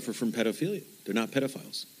that suffer from pedophilia. They're not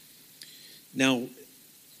pedophiles. Now,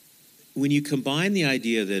 when you combine the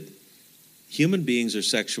idea that human beings are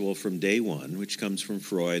sexual from day one, which comes from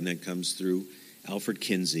Freud and then comes through Alfred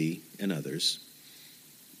Kinsey and others,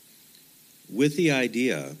 with the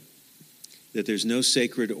idea that there's no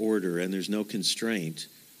sacred order and there's no constraint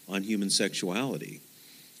on human sexuality,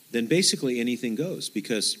 then basically anything goes.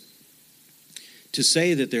 Because to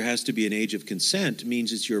say that there has to be an age of consent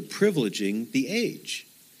means that you're privileging the age.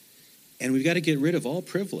 And we've got to get rid of all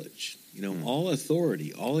privilege. All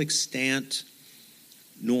authority, all extant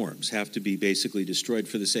norms have to be basically destroyed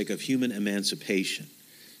for the sake of human emancipation,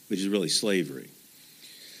 which is really slavery.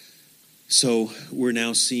 So we're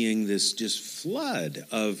now seeing this just flood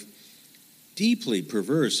of deeply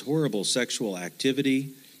perverse, horrible sexual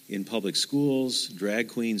activity in public schools, drag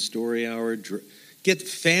queen story hour. Get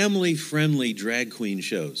family-friendly drag queen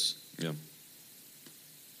shows. Yeah.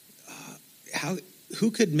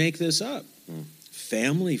 Who could make this up?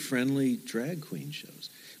 Family-friendly drag queen shows.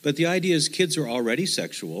 But the idea is kids are already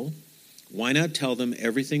sexual. Why not tell them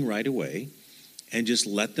everything right away and just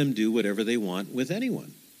let them do whatever they want with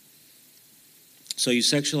anyone? So you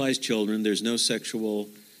sexualize children. There's no sexual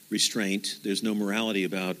restraint. There's no morality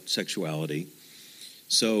about sexuality.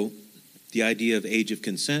 So the idea of age of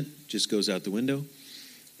consent just goes out the window.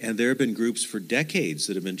 And there have been groups for decades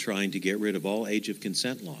that have been trying to get rid of all age of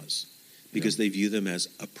consent laws because they view them as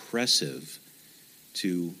oppressive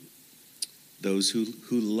to those who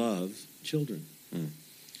love children.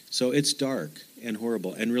 So it's dark and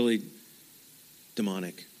horrible and really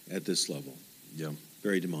demonic at this level. Yeah.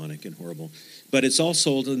 Very demonic and horrible. But it's all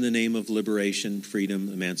sold in the name of liberation, freedom,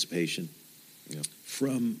 emancipation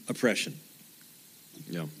from oppression.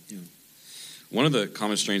 Yeah. One of the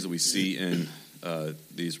common strains that we see in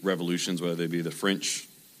these revolutions, whether they be the French,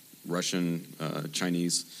 Russian,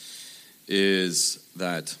 Chinese, is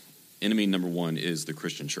that enemy number one is the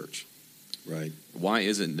Christian church. Right. Why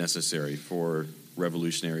is it necessary for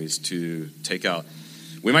revolutionaries to take out?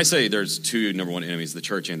 We might say there's two number one enemies: the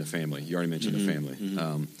church and the family. You already mentioned the family,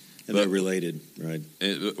 and they're related, right?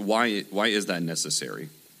 Why is that necessary?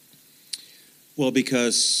 Well,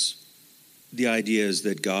 because the idea is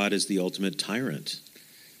that God is the ultimate tyrant.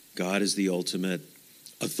 God is the ultimate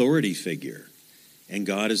authority figure, and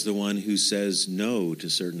God is the one who says no to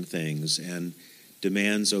certain things and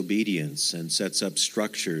demands obedience and sets up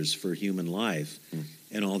structures for human life,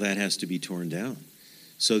 and all that has to be torn down.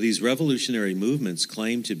 So these revolutionary movements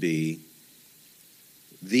claim to be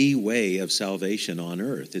the way of salvation on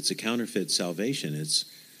earth. It's a counterfeit salvation. It's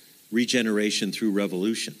regeneration through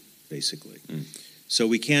revolution, basically. So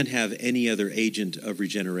we can't have any other agent of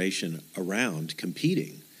regeneration around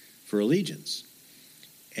competing for allegiance.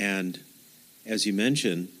 And as you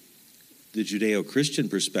mentioned, the Judeo-Christian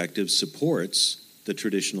perspective supports the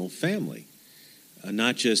traditional family,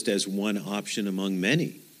 not just as one option among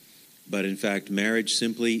many, but in fact, marriage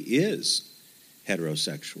simply is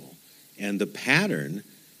heterosexual. And the pattern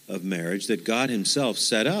of marriage that God himself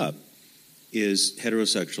set up is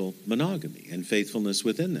heterosexual monogamy and faithfulness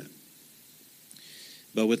within that.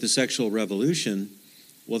 But with the sexual revolution,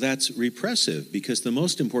 well, that's repressive, because the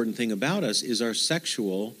most important thing about us is our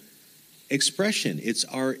sexual expression. It's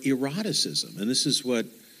our eroticism. And this is what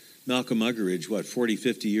Malcolm Muggeridge, 40,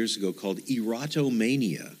 50 years ago, called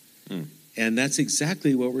erotomania. And that's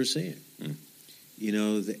exactly what we're seeing.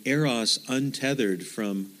 The eros untethered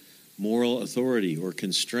from moral authority or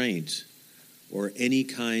constraint or any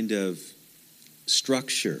kind of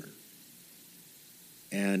structure.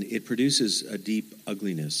 And it produces a deep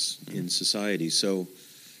ugliness in society. So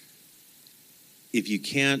if you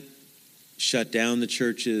can't shut down the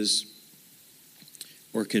churches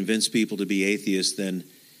or convince people to be atheists, then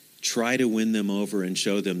try to win them over and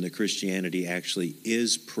show them that Christianity actually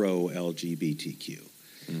is pro-LGBTQ.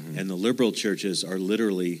 And the liberal churches are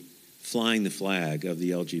literally flying the flag of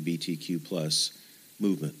the LGBTQ plus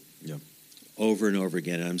movement over and over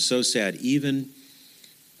again. And I'm so sad. Even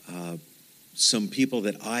some people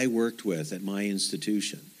that I worked with at my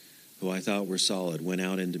institution, who I thought were solid, went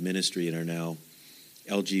out into ministry and are now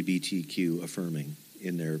LGBTQ affirming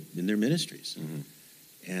in their ministries.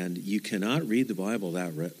 And you cannot read the Bible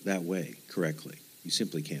that way correctly. You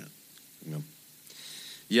simply can't. No.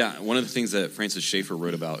 Yeah, one of the things that Francis Schaeffer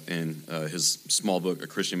wrote about in his small book, A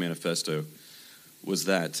Christian Manifesto, was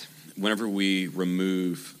that whenever we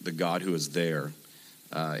remove the God who is there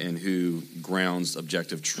and who grounds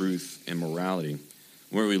objective truth and morality,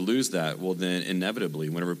 when we lose that, well, then inevitably,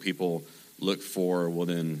 whenever people look for, well,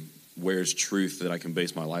 then where's truth that I can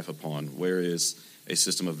base my life upon? Where is a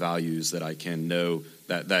system of values that I can know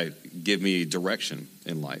that give me direction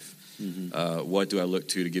in life? Mm-hmm. What do I look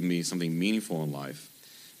to give me something meaningful in life?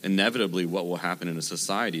 Inevitably, what will happen in a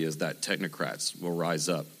society is that technocrats will rise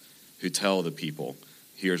up who tell the people,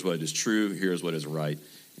 here's what is true, here's what is right,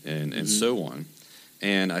 and so on.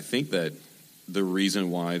 And I think that the reason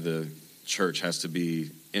why the church has to be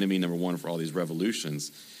enemy number one for all these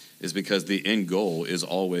revolutions is because the end goal is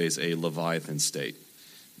always a Leviathan state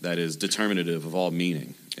that is determinative of all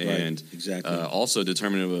meaning and exactly. Also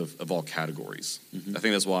determinative of all categories. Mm-hmm. I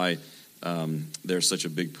think that's why there's such a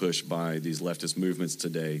big push by these leftist movements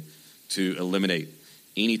today to eliminate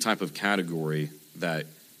any type of category that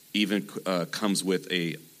even comes with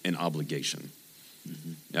an obligation.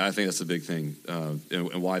 Mm-hmm. Yeah, I think that's a big thing,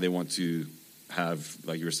 and why they want to have,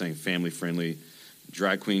 like you were saying, family-friendly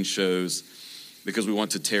drag queen shows, because we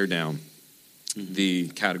want to tear down the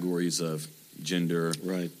categories of gender,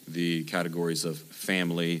 the categories of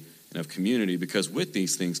family and of community, because with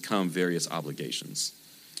these things come various obligations.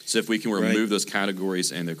 So if we can remove those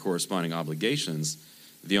categories and their corresponding obligations,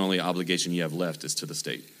 the only obligation you have left is to the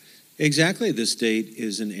state. Exactly. The state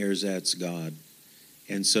is an ersatz God.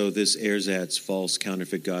 And so this ersatz, false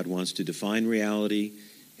counterfeit God, wants to define reality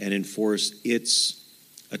and enforce its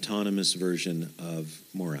autonomous version of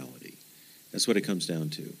morality. That's what it comes down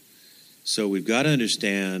to. So we've got to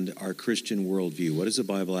understand our Christian worldview. What does the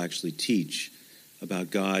Bible actually teach about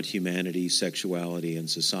God, humanity, sexuality, and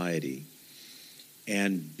society?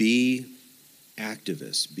 And be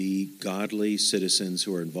activists, be godly citizens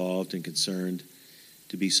who are involved and concerned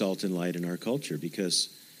to be salt and light in our culture, because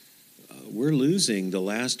we're losing the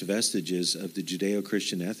last vestiges of the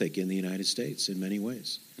Judeo-Christian ethic in the United States in many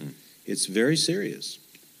ways. It's very serious.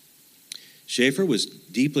 Schaeffer was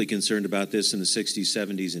deeply concerned about this in the 60s,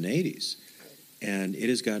 70s, and 80s, and it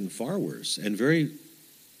has gotten far worse, and very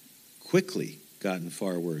quickly gotten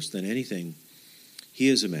far worse than anything he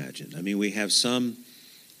has imagined. I mean, we have some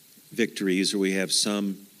victories, or we have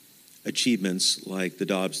some achievements like the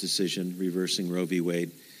Dobbs decision reversing Roe v.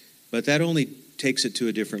 Wade, but that only takes it to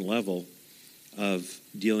a different level of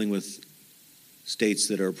dealing with states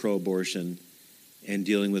that are pro-abortion and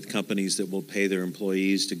dealing with companies that will pay their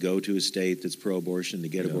employees to go to a state that's pro-abortion to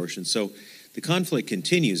get abortion. So the conflict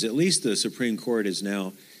continues. At least the Supreme Court has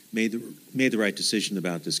now made the right decision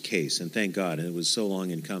about this case, and thank God, and it was so long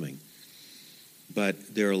in coming.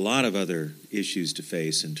 But there are a lot of other issues to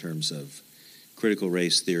face in terms of critical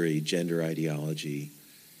race theory, gender ideology,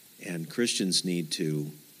 and Christians need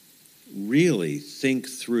to really think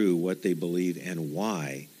through what they believe and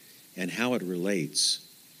why and how it relates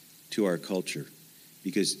to our culture,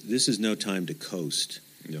 because this is no time to coast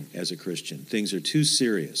as a Christian. Things are too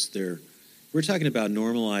serious. We're talking about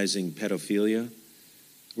normalizing pedophilia.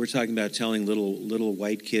 We're talking about telling little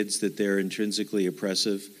white kids that they're intrinsically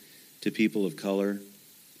oppressive to people of color.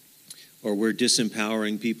 Or we're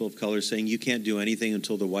disempowering people of color, saying you can't do anything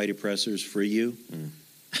until the white oppressors free you.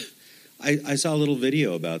 I saw a little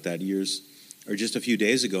video about that just a few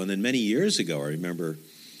days ago, and then many years ago I remember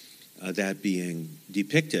that being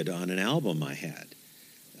depicted on an album I had.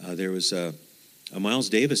 There was a Miles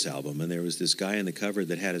Davis album, and there was this guy on the cover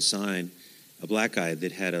that had a sign, a black guy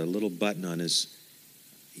that had a little button on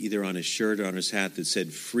either on his shirt or on his hat that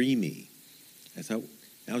said, "Free me."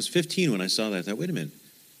 I was 15 when I saw that. I thought, wait a minute,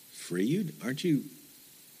 free you? Aren't you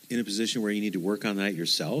in a position where you need to work on that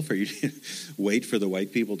yourself, or you wait for the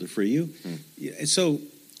white people to free you? So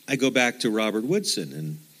I go back to Robert Woodson,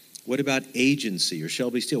 and what about agency? Or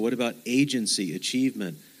Shelby Steele, what about agency,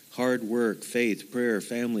 achievement, hard work, faith, prayer,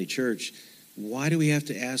 family, church? Why do we have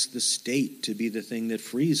to ask the state to be the thing that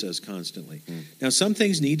frees us constantly? Now, some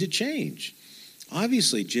things need to change.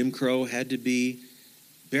 Obviously, Jim Crow had to be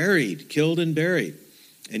killed and buried.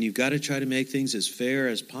 And you've got to try to make things as fair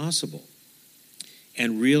as possible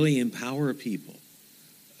and really empower people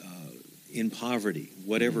in poverty,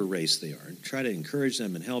 whatever race they are, and try to encourage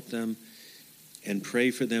them and help them and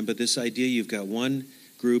pray for them. But this idea, you've got one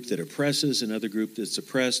group that oppresses, another group that's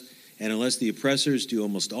oppressed, and unless the oppressors do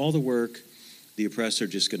almost all the work, the oppressor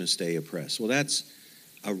just going to stay oppressed. Well, that's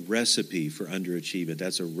a recipe for underachievement.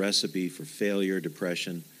 That's a recipe for failure,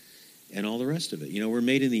 depression, and all the rest of it. You know, we're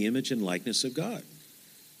made in the image and likeness of God.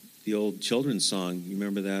 the old children's song. You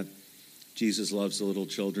remember that? Jesus loves the little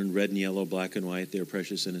children, red and yellow, black and white. They're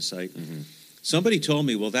precious in his sight. Mm-hmm. Somebody told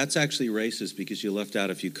me, well, that's actually racist because you left out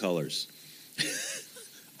a few colors.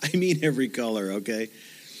 I mean every color, okay?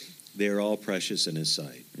 They're all precious in his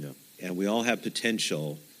sight. Yeah. And we all have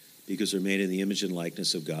potential because they're made in the image and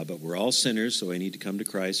likeness of God. But we're all sinners, so we need to come to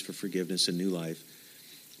Christ for forgiveness and new life.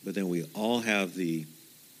 But then we all have the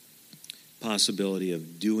possibility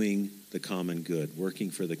of doing the common good, working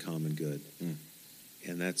for the common good. Mm.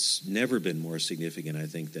 And that's never been more significant, I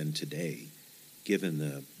think, than today, given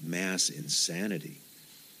the mass insanity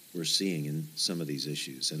we're seeing in some of these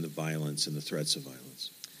issues and the violence and the threats of violence.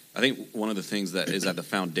 I think one of the things that is at the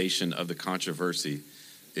foundation of the controversy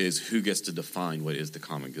is who gets to define what is the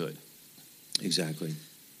common good. Exactly.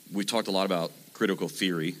 We talked a lot about critical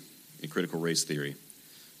theory and critical race theory.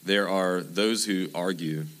 There are those who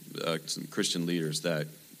argue, some Christian leaders, that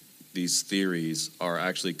these theories are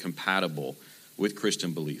actually compatible with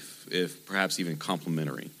Christian belief, if perhaps even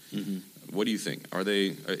complementary. Mm-hmm. What do you think?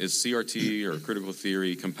 Is CRT or critical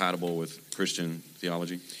theory compatible with Christian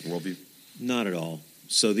theology, worldview? Not at all.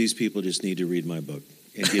 So these people just need to read my book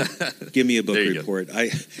and give me a book report.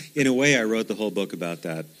 In a way, I wrote the whole book about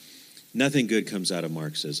that. Nothing good comes out of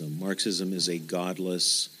Marxism. Marxism is a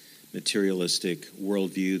godless, materialistic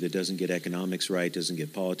worldview that doesn't get economics right, doesn't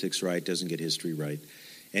get politics right, doesn't get history right.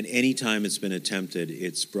 And any time it's been attempted,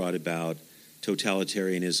 it's brought about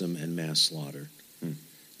totalitarianism and mass slaughter.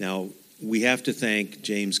 Now, we have to thank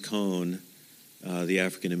James Cone, the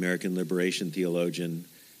African-American liberation theologian,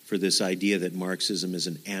 for this idea that Marxism is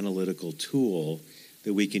an analytical tool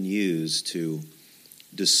that we can use to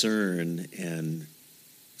discern and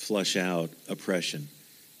flush out oppression.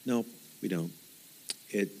 No, we don't.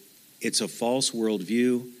 It's a false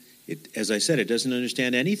worldview. As I said, it doesn't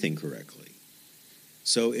understand anything correctly.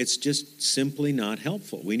 So it's just simply not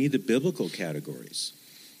helpful. We need the biblical categories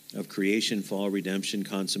of creation, fall, redemption,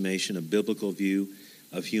 consummation, a biblical view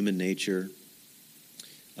of human nature,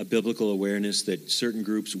 a biblical awareness that certain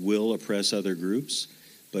groups will oppress other groups,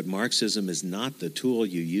 but Marxism is not the tool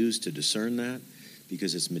you use to discern that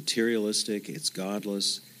because it's materialistic, it's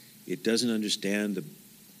godless, it doesn't understand the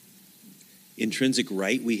intrinsic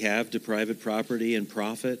right we have to private property and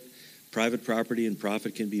profit. Private property and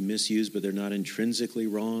profit can be misused, but they're not intrinsically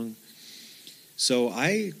wrong. So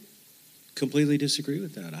I completely disagree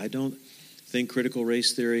with that. I don't think critical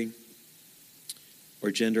race theory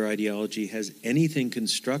or gender ideology has anything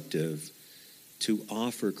constructive to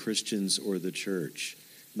offer Christians or the church.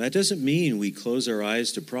 That doesn't mean we close our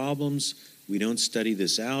eyes to problems, we don't study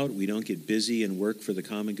this out, we don't get busy and work for the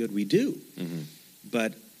common good. We do. Mm-hmm.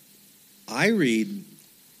 But I read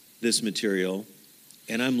this material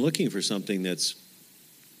and I'm looking for something that's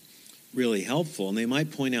really helpful, and they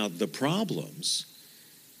might point out the problems,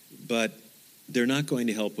 but they're not going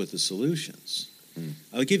to help with the solutions.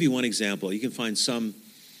 I'll give you one example. You can find some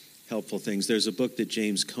helpful things. There's a book that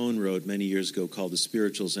James Cone wrote many years ago called The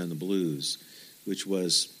Spirituals and the Blues, which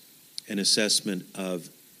was an assessment of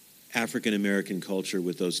African-American culture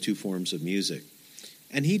with those two forms of music.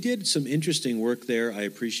 And he did some interesting work there. I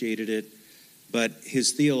appreciated it. But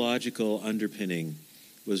his theological underpinning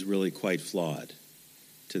was really quite flawed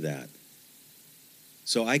to that.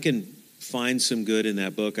 So I can find some good in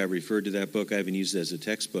that book. I referred to that book. I even used it as a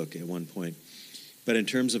textbook at one point. But in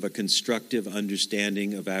terms of a constructive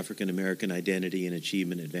understanding of African-American identity and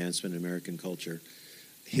achievement, advancement in American culture,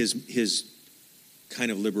 his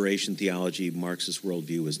kind of liberation theology, Marxist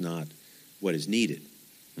worldview was not what is needed.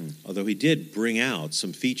 Although he did bring out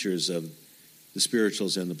some features of the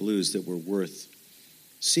spirituals and the blues that were worth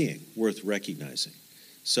seeing, worth recognizing.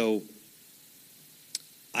 So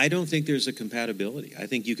I don't think there's a compatibility. I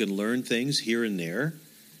think you can learn things here and there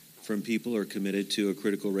from people who are committed to a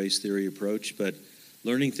critical race theory approach, but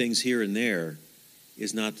learning things here and there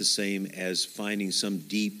is not the same as finding some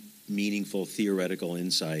deep, meaningful theoretical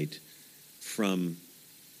insight from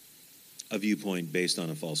a viewpoint based on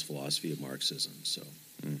a false philosophy of Marxism. So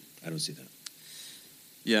I don't see that.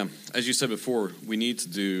 Yeah, as you said before, we need to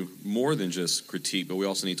do more than just critique, but we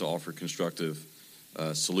also need to offer constructive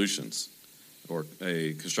solutions or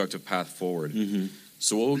a constructive path forward. Mm-hmm.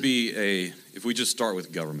 So what would be if we just start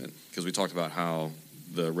with government, because we talked about how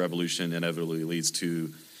the revolution inevitably leads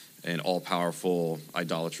to an all-powerful,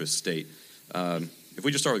 idolatrous state. If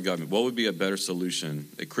we just start with government, what would be a better solution,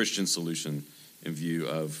 a Christian solution, in view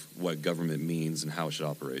of what government means and how it should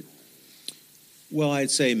operate? Well,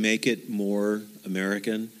 I'd say make it more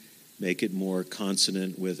American, make it more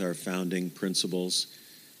consonant with our founding principles.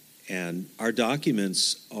 And our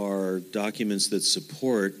documents are documents that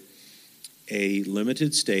support a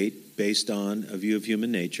limited state based on a view of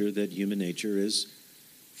human nature, that human nature is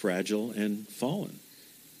fragile and fallen.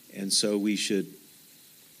 And so we should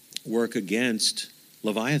work against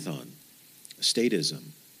Leviathan, statism,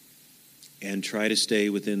 and try to stay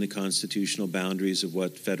within the constitutional boundaries of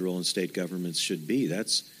what federal and state governments should be.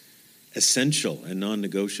 That's essential and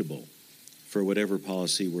non-negotiable for whatever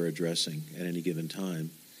policy we're addressing at any given time.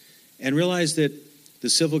 And realize that the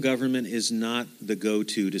civil government is not the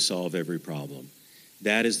go-to to solve every problem.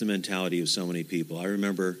 That is the mentality of so many people. I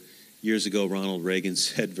remember years ago, Ronald Reagan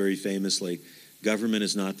said very famously, government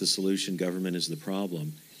is not the solution, government is the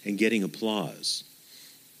problem, and getting applause.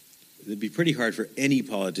 It'd be pretty hard for any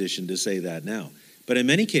politician to say that now. But in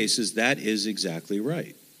many cases, that is exactly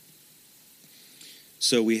right.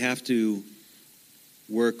 So we have to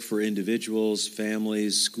work for individuals,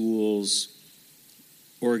 families, schools,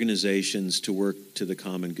 organizations to work to the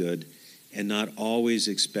common good and not always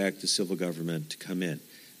expect the civil government to come in.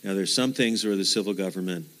 Now, there's some things where the civil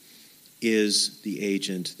government is the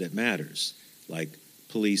agent that matters, like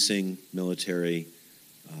policing, military,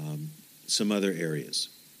 some other areas.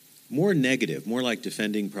 More negative, more like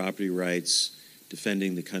defending property rights,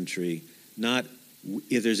 defending the country. Not,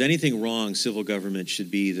 if there's anything wrong, civil government should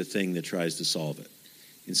be the thing that tries to solve it.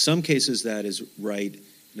 In some cases, that is right.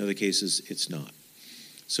 In other cases, it's not.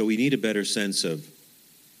 So we need a better sense of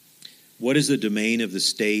what is the domain of the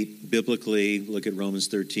state biblically. Look at Romans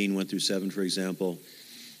 13, 1 through 7, for example.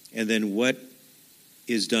 And then what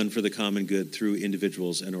is done for the common good through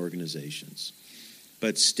individuals and organizations.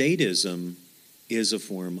 But statism is a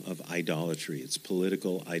form of idolatry. It's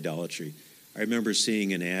political idolatry. I remember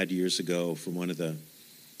seeing an ad years ago from one of the,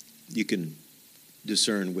 you can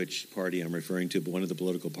discern which party I'm referring to, but one of the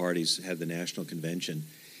political parties had the national convention,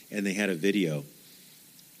 and they had a video.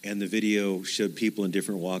 And the video showed people in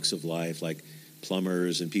different walks of life, like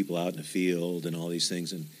plumbers and people out in the field and all these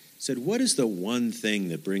things, and said, what is the one thing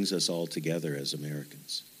that brings us all together as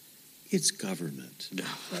Americans? It's government. No.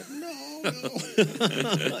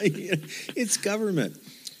 It's government.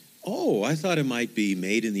 Oh, I thought it might be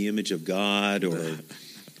made in the image of God, or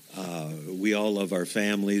we all love our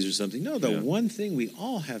families or something. No, the one thing we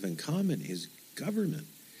all have in common is government.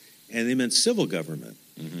 And they meant civil government.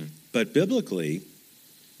 Mm-hmm. But biblically,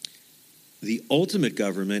 the ultimate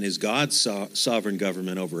government is God's sovereign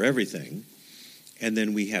government over everything. And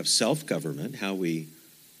then we have self-government, how we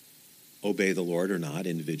obey the Lord or not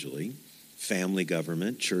individually, family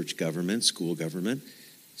government, church government, school government.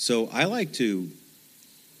 So I like to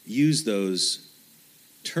use those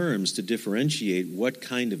terms to differentiate what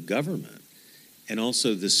kind of government and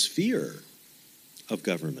also the sphere of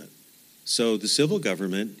government. So the civil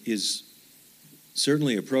government is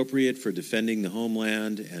certainly appropriate for defending the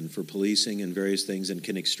homeland and for policing and various things, and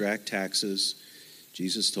can extract taxes.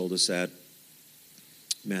 Jesus told us that,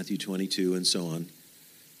 Matthew 22 and so on.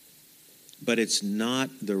 But it's not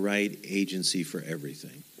the right agency for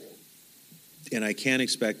everything. And I can't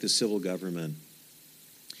expect the civil government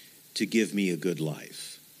to give me a good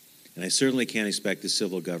life. And I certainly can't expect the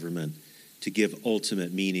civil government to give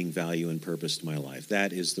ultimate meaning, value, and purpose to my life.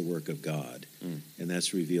 That is the work of God, and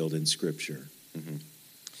that's revealed in Scripture. Mm-hmm.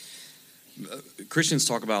 Christians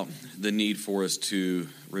talk about the need for us to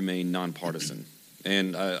remain nonpartisan.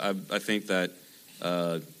 And I think that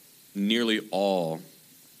nearly all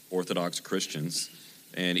Orthodox Christians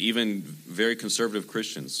and even very conservative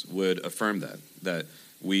Christians would affirm that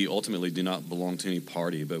we ultimately do not belong to any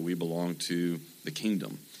party, but we belong to the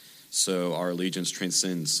kingdom. So our allegiance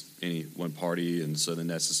transcends any one party, and so the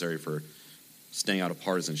necessary for staying out of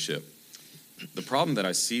partisanship. The problem that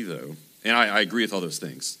I see, though, and I agree with all those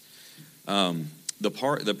things, the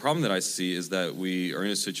problem that I see is that we are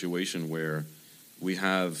in a situation where we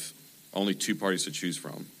have only two parties to choose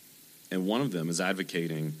from, and one of them is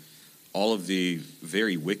advocating all of the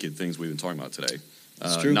very wicked things we've been talking about today.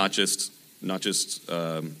 Not just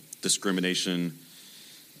discrimination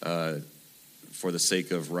for the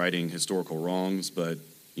sake of righting historical wrongs, but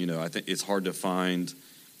I think it's hard to find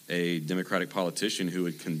a Democratic politician who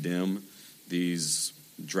would condemn these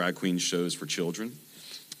drag queen shows for children,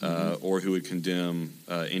 or who would condemn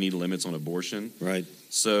any limits on abortion. Right.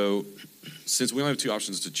 So, since we only have two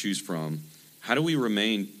options to choose from, how do we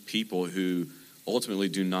remain people who ultimately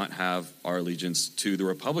do not have our allegiance to the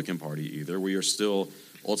Republican Party either? We are still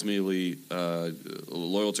ultimately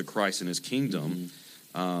loyal to Christ and His kingdom,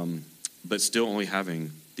 but still only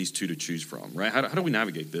having these two to choose from, right? How do we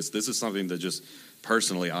navigate this? This is something that just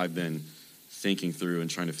personally I've been thinking through and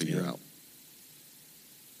trying to figure out.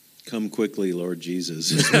 Come quickly, Lord Jesus.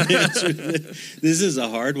 This is a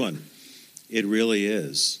hard one. It really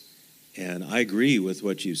is. And I agree with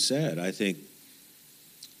what you said. I think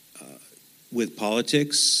with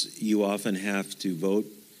politics, you often have to vote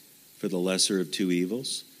for the lesser of two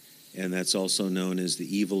evils, and that's also known as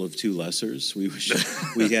the evil of two lessers. We wish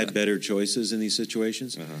we had better choices in these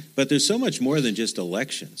situations. But there's so much more than just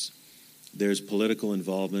elections. There's political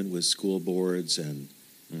involvement with school boards and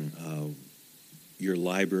your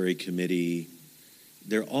library committee.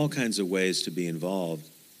 There are all kinds of ways to be involved.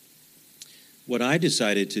 What I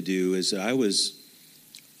decided to do is that I was,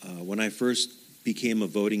 when I first became a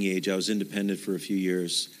voting age, I was independent for a few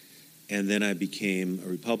years, and then I became a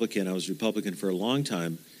Republican. I was a Republican for a long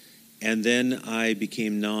time, and then I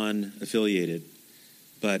became non-affiliated.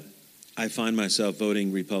 But I find myself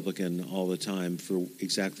voting Republican all the time for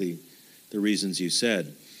exactly the reasons you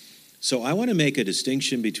said. So I want to make a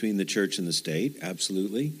distinction between the church and the state,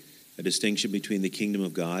 absolutely, a distinction between the kingdom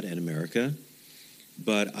of God and America.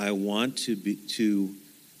 But I want to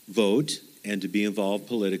vote and to be involved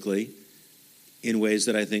politically in ways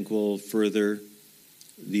that I think will further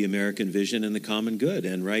the American vision and the common good.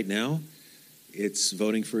 And right now, it's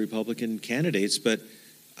voting for Republican candidates. But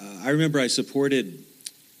I remember I supported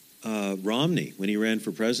Romney when he ran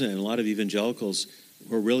for president, and a lot of evangelicals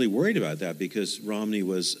were really worried about that because Romney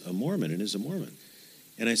was a Mormon and is a Mormon.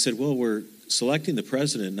 And I said, well, we're selecting the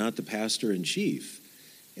president, not the pastor-in-chief.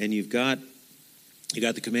 And you got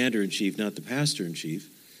the commander-in-chief, not the pastor-in-chief.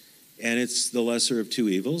 And it's the lesser of two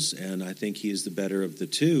evils, and I think he is the better of the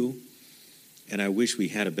two. And I wish we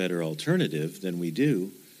had a better alternative than we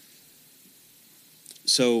do.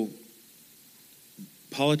 So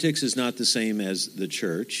politics is not the same as the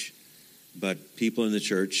church, but people in the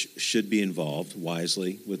church should be involved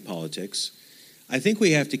wisely with politics. I think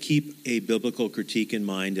we have to keep a biblical critique in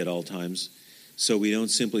mind at all times, so we don't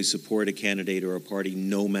simply support a candidate or a party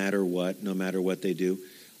no matter what they do.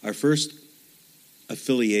 Our first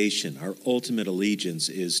affiliation, our ultimate allegiance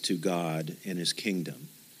is to God and his kingdom,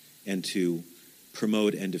 and to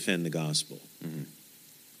promote and defend the gospel. Mm-hmm.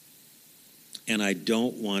 And I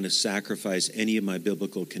don't want to sacrifice any of my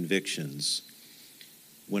biblical convictions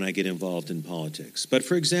when I get involved in politics. But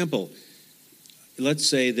for example, let's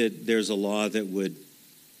say that there's a law that would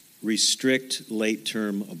restrict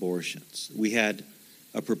late-term abortions. We had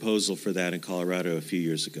a proposal for that in Colorado a few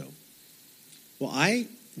years ago. Well, I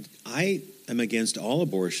am against all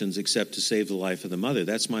abortions except to save the life of the mother.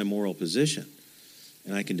 That's my moral position,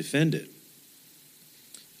 and I can defend it.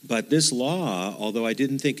 But this law, although I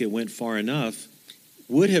didn't think it went far enough,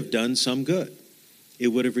 would have done some good. It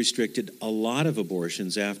would have restricted a lot of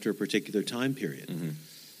abortions after a particular time period. Mm-hmm.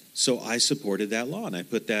 So I supported that law, and I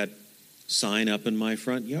put that sign up in my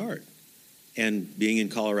front yard. And being in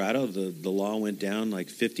Colorado, the law went down like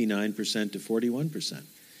 59% to 41%.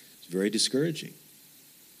 It's very discouraging.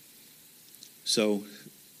 So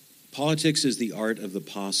politics is the art of the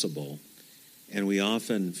possible, and we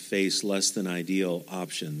often face less than ideal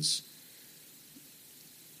options.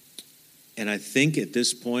 And I think at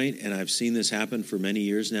this point, and I've seen this happen for many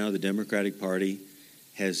years now, the Democratic Party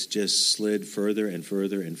has just slid further and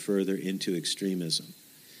further and further into extremism.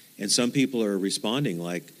 And some people are responding,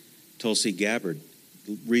 like Tulsi Gabbard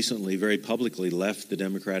recently very publicly left the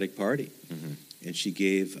Democratic Party. Mm-hmm. And she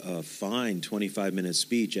gave a fine 25-minute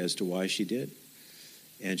speech as to why she did.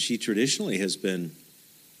 And she traditionally has been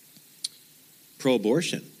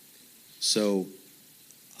pro-abortion. So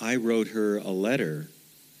I wrote her a letter.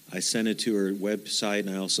 I sent it to her website, and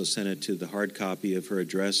I also sent it to the hard copy of her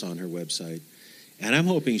address on her website. And I'm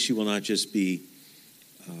hoping she will not just be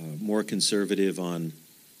more conservative on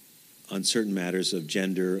certain matters of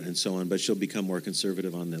gender and so on, but she'll become more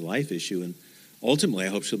conservative on the life issue. And ultimately, I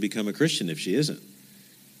hope she'll become a Christian if she isn't.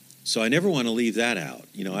 So I never want to leave that out.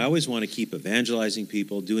 You know, I always want to keep evangelizing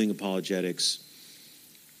people, doing apologetics,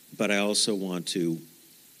 but I also want to,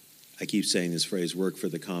 I keep saying this phrase, work for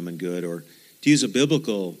the common good. Or to use a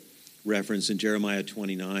biblical reference in Jeremiah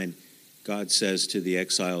 29, God says to the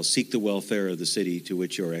exiles, seek the welfare of the city to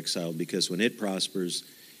which you are exiled, because when it prospers,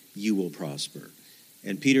 you will prosper.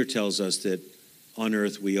 And Peter tells us that on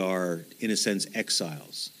earth we are, in a sense,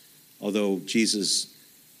 exiles, although Jesus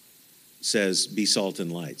says, be salt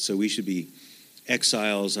and light. So we should be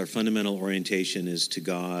exiles. Our fundamental orientation is to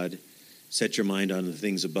God. Set your mind on the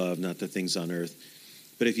things above, not the things on earth.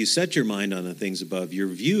 But if you set your mind on the things above, your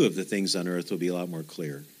view of the things on earth will be a lot more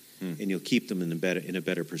clear. And you'll keep them in a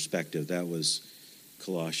better perspective. That was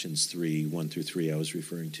Colossians 3, 1 through 3 I was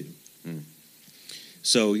referring to.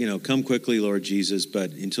 So, you know, come quickly, Lord Jesus,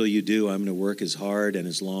 but until you do, I'm going to work as hard and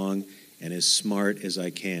as long and as smart as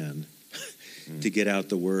I can to get out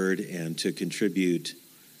the word and to contribute,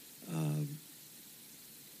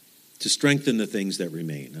 to strengthen the things that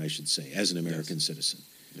remain, I should say, as an American citizen.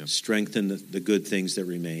 Yep. Strengthen the good things that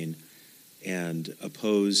remain and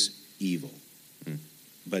oppose evil.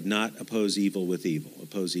 But not oppose evil with evil.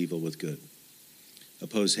 Oppose evil with good.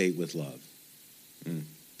 Oppose hate with love.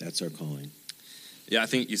 That's our calling. Yeah, I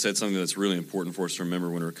think you said something that's really important for us to remember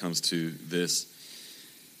when it comes to this.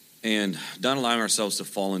 And not allowing ourselves to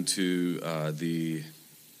fall into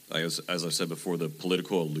as I've said before, the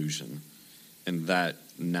political illusion, and that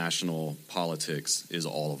national politics is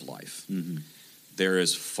all of life. Mm-hmm. There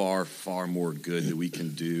is far, far more good that we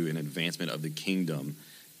can do in advancement of the kingdom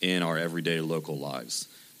in our everyday local lives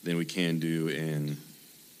than we can do in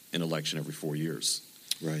an election every 4 years.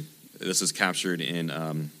 Right. This is captured in,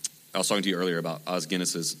 I was talking to you earlier about Os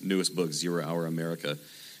Guinness's newest book, 0 Hour America.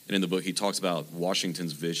 And in the book, he talks about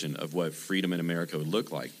Washington's vision of what freedom in America would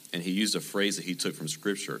look like. And he used a phrase that he took from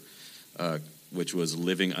Scripture, which was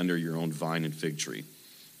living under your own vine and fig tree.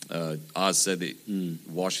 Oz said that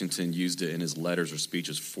Washington used it in his letters or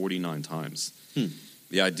speeches 49 times.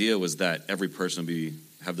 The idea was that every person would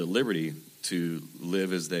have the liberty to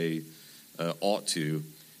live as they ought to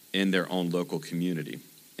in their own local community,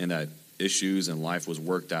 and that issues in life was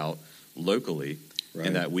worked out locally, right.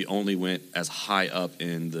 And that we only went as high up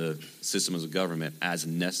in the systems of government as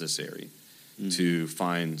necessary to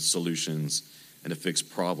find solutions and to fix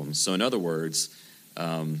problems. So in other words,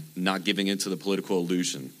 not giving into the political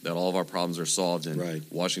illusion that all of our problems are solved in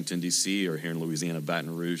Washington, D.C. or here in Louisiana,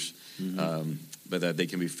 Baton Rouge, but that they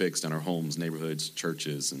can be fixed in our homes, neighborhoods,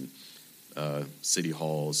 churches, and city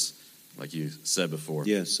halls, like you said before.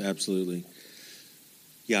 Yes, absolutely.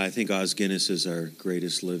 Yeah, I think Os Guinness is our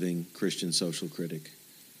greatest living Christian social critic.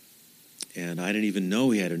 And I didn't even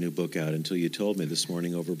know he had a new book out until you told me this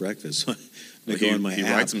morning over breakfast. So he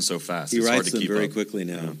writes them so fast. He writes them very quickly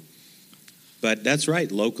now. Yeah. But that's right,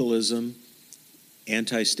 localism,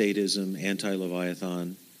 anti-statism,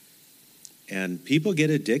 anti-Leviathan. And people get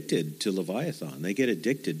addicted to Leviathan. They get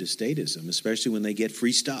addicted to statism, especially when they get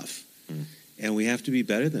free stuff. And we have to be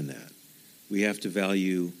better than that. We have to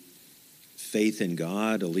value faith in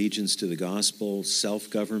God, allegiance to the gospel,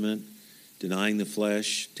 self-government, denying the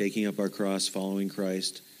flesh, taking up our cross, following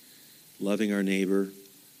Christ, loving our neighbor,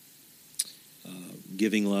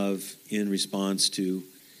 giving love in response to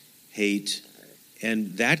hate.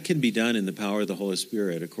 And that can be done in the power of the Holy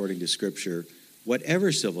Spirit, according to Scripture,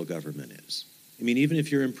 whatever civil government is. I mean, even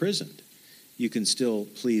if you're imprisoned, you can still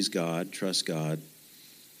please God, trust God,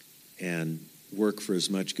 and work for as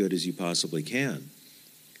much good as you possibly can.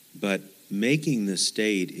 But making the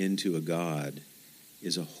state into a god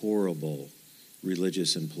is a horrible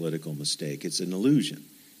religious and political mistake. It's an illusion.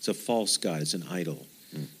 It's a false god. It's an idol.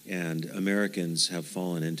 And Americans have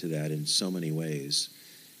fallen into that in so many ways.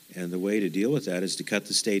 And the way to deal with that is to cut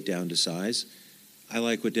the state down to size. I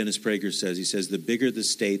like what Dennis Prager says. He says, the bigger the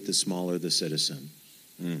state, the smaller the citizen.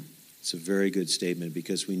 It's a very good statement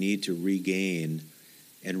because we need to regain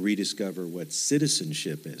and rediscover what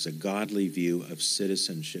citizenship is, a godly view of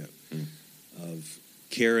citizenship, of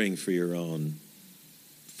caring for your own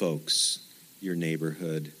folks, your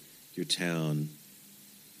neighborhood, your town,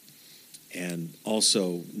 and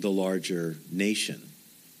also the larger nation.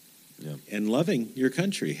 Yeah. And loving your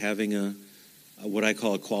country, having a what I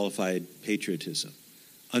call a qualified patriotism,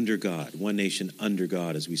 under God, one nation under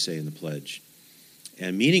God, as we say in the pledge.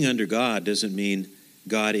 And meaning under God doesn't mean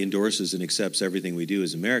God endorses and accepts everything we do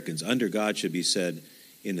as Americans. Under God should be said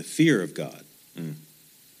in the fear of God,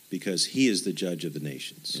 because he is the judge of the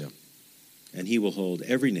nations. Yeah. And he will hold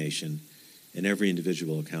every nation and every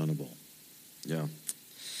individual accountable. Yeah.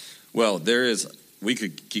 Well, we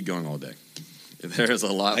could keep going all day. There is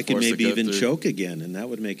a lot. I could maybe even choke again, and that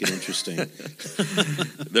would make it interesting.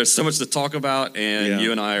 There's so much to talk about, and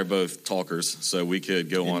you and I are both talkers, so we could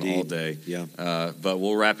go on all day. Yeah. But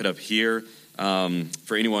we'll wrap it up here.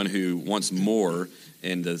 For anyone who wants more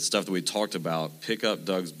and the stuff that we talked about, pick up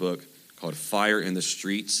Doug's book called Fire in the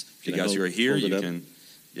Streets. If you guys who are here, you can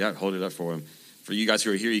hold it up for him. For you guys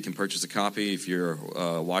who are here, you can purchase a copy. If you're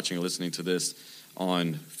watching or listening to this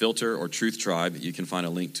on Filter or Truth Tribe, you can find a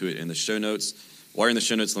link to it in the show notes. While you're in the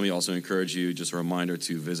show notes, let me also encourage you, just a reminder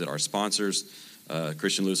to visit our sponsors,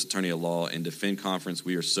 Christian Lewis Attorney at Law and Defend Conference.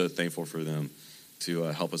 We are so thankful for them to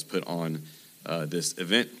help us put on this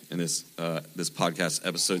event and this podcast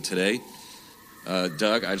episode today.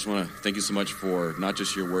 Doug, I just want to thank you so much for not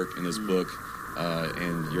just your work in this book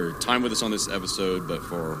and your time with us on this episode, but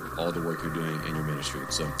for all the work you're doing in your ministry.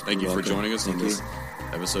 So thank you for joining us on this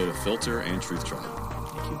episode of Filter and Truth Tribe.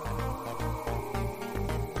 Thank you.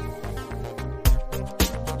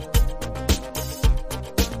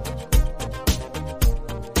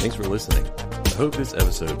 Thanks for listening. I hope this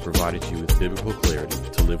episode provided you with biblical clarity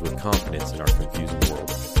to live with confidence in our confusing world.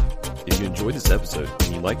 If you enjoyed this episode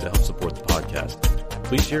and you'd like to help support the podcast,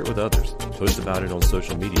 please share it with others, post about it on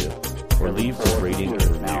social media, or leave a rating and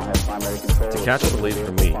review. To catch all the latest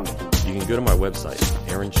from me, you can go to my website,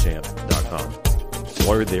 aaronchamp.com.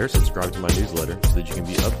 While you're there, subscribe to my newsletter so that you can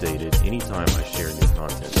be updated anytime I share new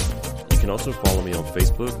content. You can also follow me on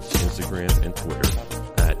Facebook, Instagram, and Twitter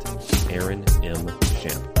at Aaron M.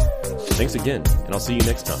 Champ. Thanks again, and I'll see you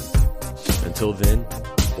next time. Until then,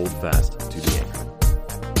 hold fast to the